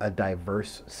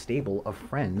stable of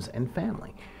friends and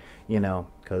family. You know,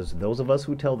 because those of us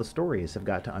who tell the stories have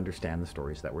got to understand the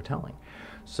stories that we're telling.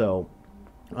 So,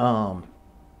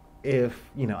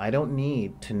 if, you know, I don't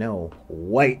need to know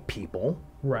white people.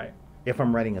 Right. If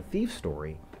I'm writing a thief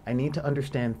story, I need to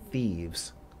understand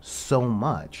thieves so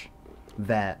much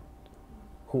that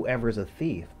whoever's a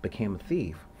thief became a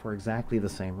thief for exactly the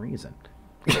same reason.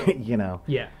 You know?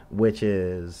 Yeah. Which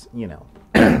is, you know,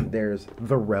 there's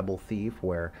the rebel thief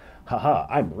where, haha,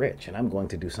 I'm rich and I'm going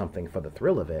to do something for the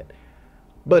thrill of it.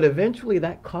 But eventually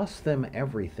that costs them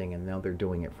everything, and now they're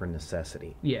doing it for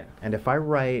necessity. Yeah. And if I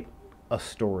write a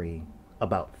story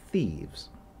about thieves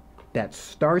that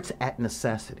starts at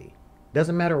necessity,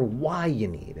 doesn't matter why you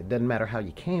need, it doesn't matter how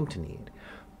you came to need,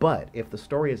 but if the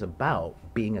story is about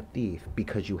being a thief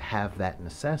because you have that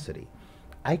necessity,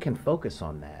 I can focus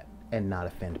on that and not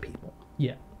offend people.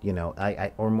 Yeah. You know,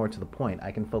 or more to the point,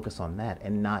 I can focus on that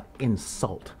and not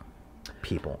insult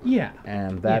people. Yeah.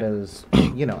 And that is,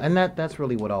 you know, and that's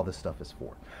really what all this stuff is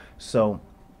for. So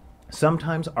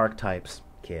sometimes archetypes,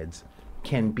 kids,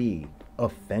 can be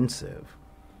offensive,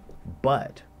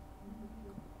 but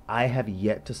I have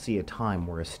yet to see a time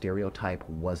where a stereotype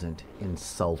wasn't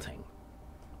insulting,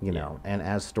 you know. And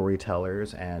as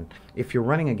storytellers, and if you're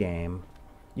running a game,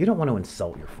 you don't want to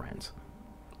insult your friends.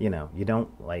 You know, you don't,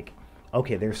 like,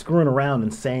 okay, they're screwing around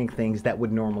and saying things that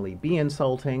would normally be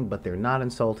insulting, but they're not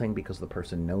insulting because the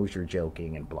person knows you're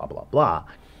joking and blah, blah, blah.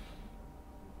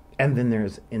 And then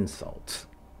there's insults,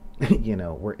 you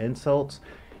know, where insults,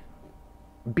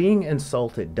 being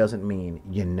insulted doesn't mean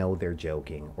you know they're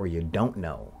joking or you don't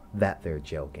know that they're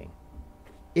joking.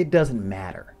 It doesn't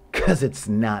matter because it's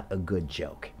not a good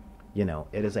joke. You know,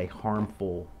 it is a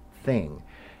harmful thing.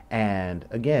 And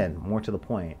again, more to the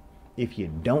point, if you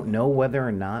don't know whether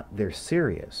or not they're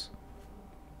serious,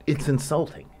 it's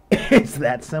insulting. It's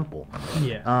that simple.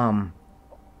 Yeah.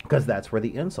 Because that's where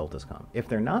the insult has come. If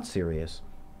they're not serious,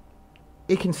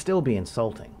 it can still be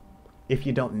insulting. If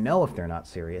you don't know if they're not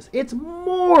serious, it's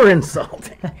more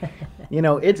insulting. You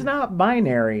know, it's not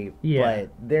binary, but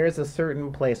there's a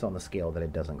certain place on the scale that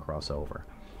it doesn't cross over.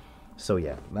 So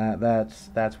yeah,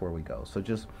 that's where we go. So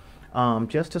just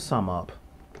to sum up,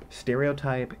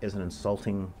 stereotype is an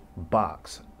insulting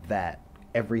box that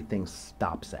everything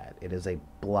stops at. It is a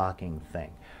blocking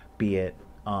thing. Be it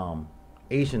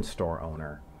Asian store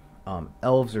owner,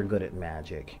 elves are good at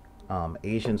magic,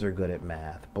 Asians are good at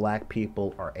math. Black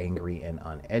people are angry and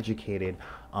uneducated.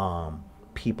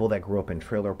 People that grew up in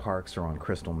trailer parks are on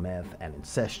crystal meth and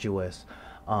incestuous.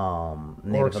 Native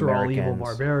Orcs are all evil Americans,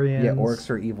 barbarians. yeah, orcs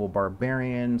are evil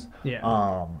barbarians.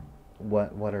 Yeah.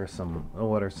 What are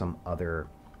some other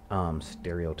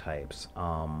stereotypes?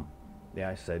 Yeah,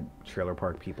 I said trailer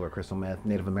park people are crystal meth.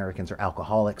 Native Americans are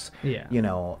alcoholics. Yeah. You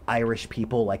know, Irish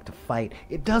people like to fight.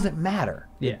 It doesn't matter.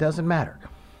 Yeah. It doesn't matter.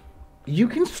 You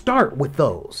can start with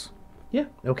those. Yeah.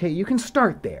 Okay, you can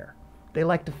start there. They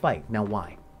like to fight. Now,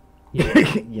 why? Yeah.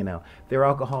 You know, they're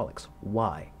alcoholics.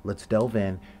 Why? Let's delve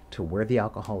in to where the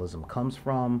alcoholism comes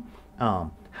from,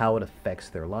 how it affects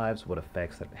their lives, what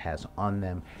effects it has on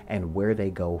them, and where they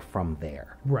go from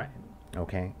there. Right.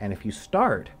 Okay, and if you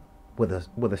start with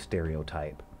a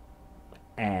stereotype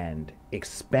and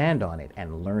expand on it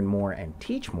and learn more and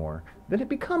teach more, then it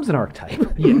becomes an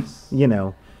archetype. Yes. You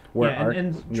know, where Yeah,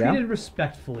 and yeah? treated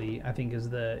respectfully, I think, is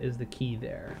the key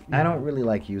there. I don't really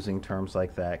like using terms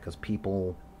like that because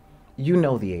people, you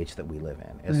know, the age that we live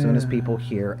in. As soon as people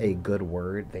hear a good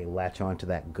word, they latch onto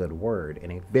that good word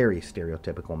in a very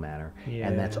stereotypical manner,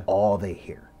 and that's Yeah. all they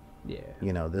hear. Yeah.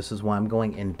 You know, this is why I'm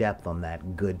going in depth on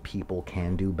that. Good people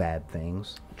can do bad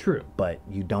things, True. but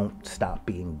you don't stop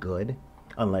being good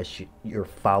unless your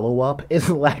follow-up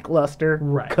is lackluster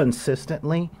Right.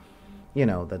 consistently. You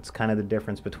know, that's kind of the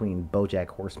difference between BoJack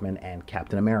Horseman and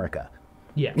Captain America.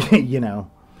 Yeah. You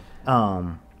know,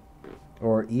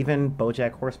 or even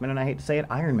BoJack Horseman, and I hate to say it,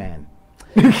 Iron Man.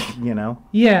 You know,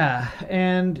 Yeah,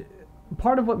 and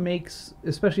part of what makes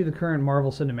especially the current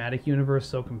Marvel Cinematic Universe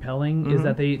so compelling is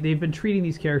that they've been treating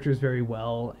these characters very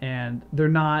well, and they're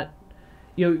not,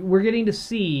 you know, we're getting to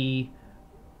see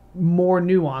more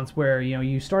nuance where, you know,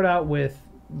 you start out with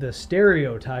the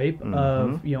stereotype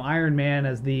of, you know, Iron Man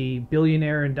as the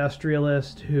billionaire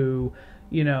industrialist who,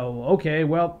 you know, okay,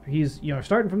 well, he's, you know,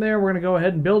 starting from there, we're going to go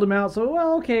ahead and build him out. So,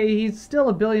 well, okay, he's still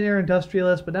a billionaire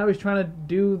industrialist, but now he's trying to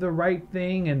do the right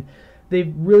thing. And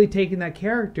they've really taken that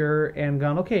character and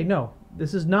gone, okay, no,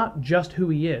 this is not just who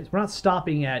he is. We're not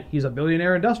stopping at he's a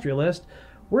billionaire industrialist.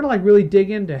 We're going to, like, really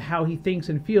dig into how he thinks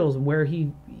and feels and where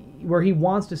he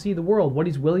wants to see the world, what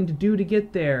he's willing to do to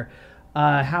get there,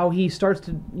 how he starts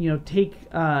to, you know, take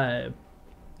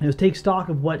stock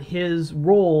of what his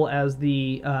role as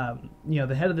the you know,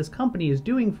 the head of this company is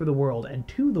doing for the world and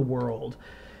to the world.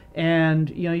 And,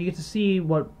 you know, you get to see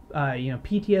what you know,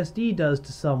 PTSD does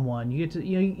to someone. You get to,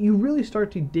 you know, you really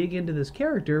start to dig into this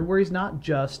character where he's not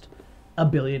just a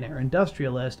billionaire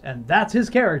industrialist and that's his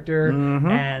character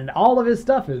and all of his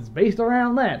stuff is based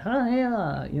around that.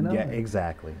 Yeah, you know. yeah,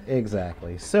 exactly.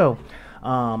 So,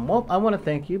 well, I want to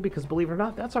thank you because, believe it or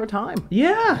not, that's our time.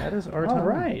 Yeah. That is our time. All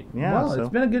right. Yeah, Well, so- it's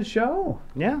been a good show.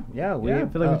 Yeah, we I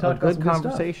feel like we talked a about good some good stuff.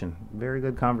 conversation. Very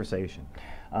good conversation.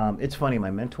 It's funny, my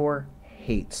mentor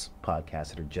hates podcasts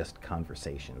that are just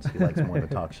conversations. He likes more of a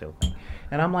talk show thing.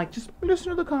 And I'm like, just listen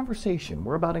to the conversation.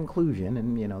 We're about inclusion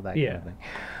and, you know, that kind of thing.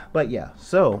 But yeah,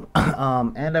 so,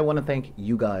 and I want to thank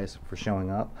you guys for showing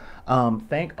up.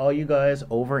 Thank all you guys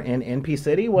over in NP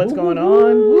City. What's going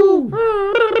on? Woo!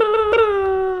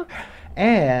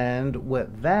 And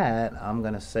with that, I'm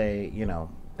going to say, you know,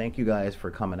 thank you guys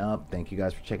for coming up. Thank you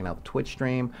guys for checking out the Twitch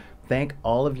stream. Thank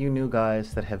all of you new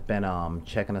guys that have been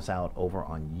checking us out over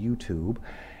on YouTube.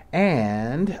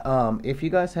 And if you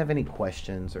guys have any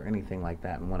questions or anything like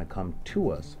that and want to come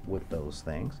to us with those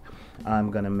things,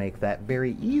 I'm going to make that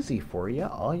very easy for you.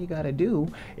 All you got to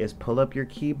do is pull up your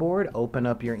keyboard, open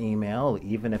up your email,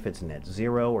 even if it's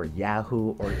NetZero or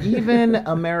Yahoo or even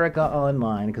America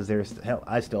Online, because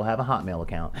I still have a Hotmail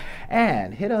account,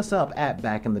 and hit us up at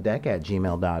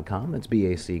backinthedeck@gmail.com. That's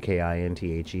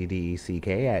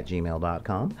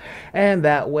BACKINTHEDECK@gmail.com. And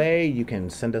that way you can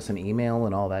send us an email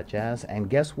and all that jazz. And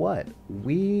guess what?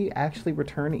 We actually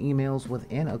return emails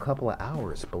within a couple of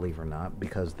hours, believe it or not,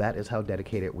 because that is how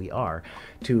dedicated we are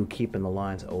to keeping the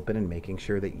lines open and making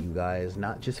sure that you guys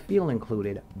not just feel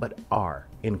included, but are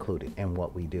included in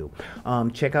what we do.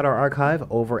 Check out our archive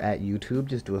over at YouTube.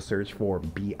 Just do a search for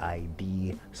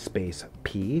BID space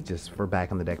P, just for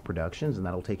Back in the Deck Productions, and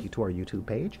that'll take you to our YouTube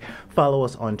page. Follow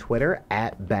us on Twitter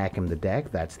at Back in the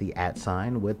Deck. That's the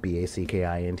 @ with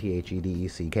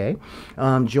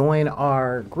BACKINTHEDECK. Join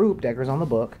our group, Deckers on the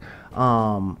Book,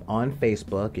 on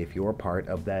Facebook if you're part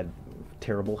of that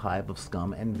terrible hive of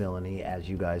scum and villainy. As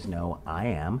you guys know, I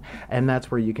am, and that's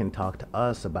where you can talk to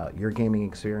us about your gaming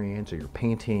experience or your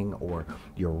painting or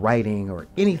your writing or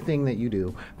anything that you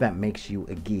do that makes you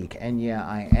a geek. And yeah,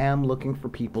 I am looking for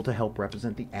people to help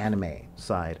represent the anime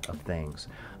side of things.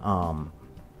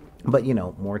 But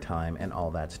more time and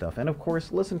all that stuff. And of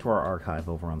course, listen to our archive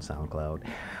over on SoundCloud,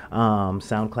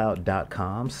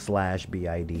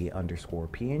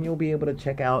 soundcloud.com/BID_P, and you'll be able to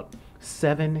check out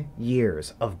 7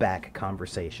 years of back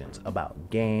conversations about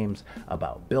games,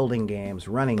 about building games,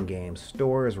 running games,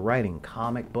 stores, writing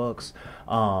comic books,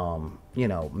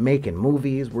 making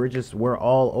movies. We're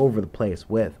all over the place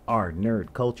with our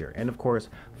nerd culture. And of course,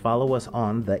 follow us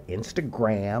on the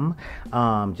Instagram.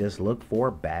 Just look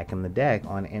for Back in the Deck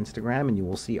on Instagram, and you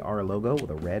will see our logo with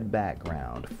a red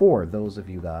background. For those of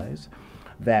you guys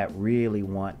that really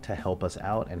want to help us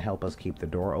out and help us keep the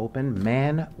door open,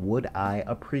 man, would I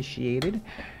appreciate it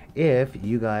if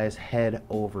you guys head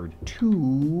over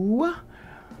to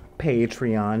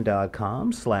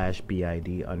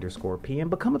patreon.com/BID_P and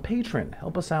become a patron.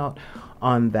 Help us out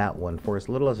on that one. For as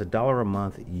little as $1 a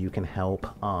month, you can help.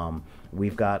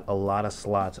 We've got a lot of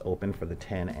slots open for the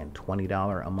 $10 and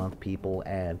 $20 a month people.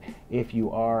 And if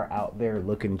you are out there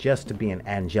looking just to be an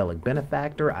angelic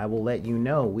benefactor, I will let you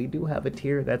know we do have a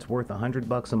tier that's worth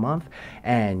 $100 a month,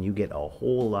 and you get a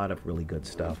whole lot of really good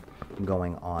stuff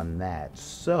going on that.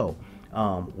 So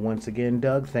once again,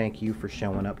 Doug, thank you for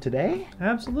showing up today.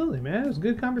 Absolutely, man. It was a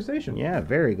good conversation. Yeah,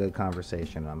 very good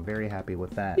conversation. I'm very happy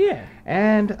with that. Yeah.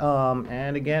 And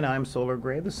again, I'm Solar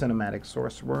Gray, the Cinematic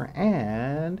Sorcerer.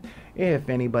 And if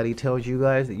anybody tells you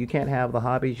guys that you can't have the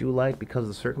hobbies you like because of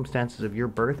the circumstances of your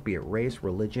birth, be it race,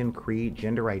 religion, creed,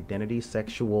 gender identity,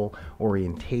 sexual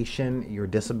orientation, your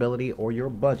disability, or your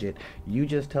budget, you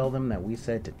just tell them that we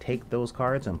said to take those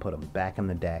cards and put them back in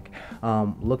the deck.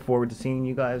 Look forward to seeing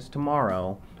you guys tomorrow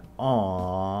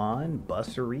on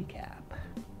Buster Recap.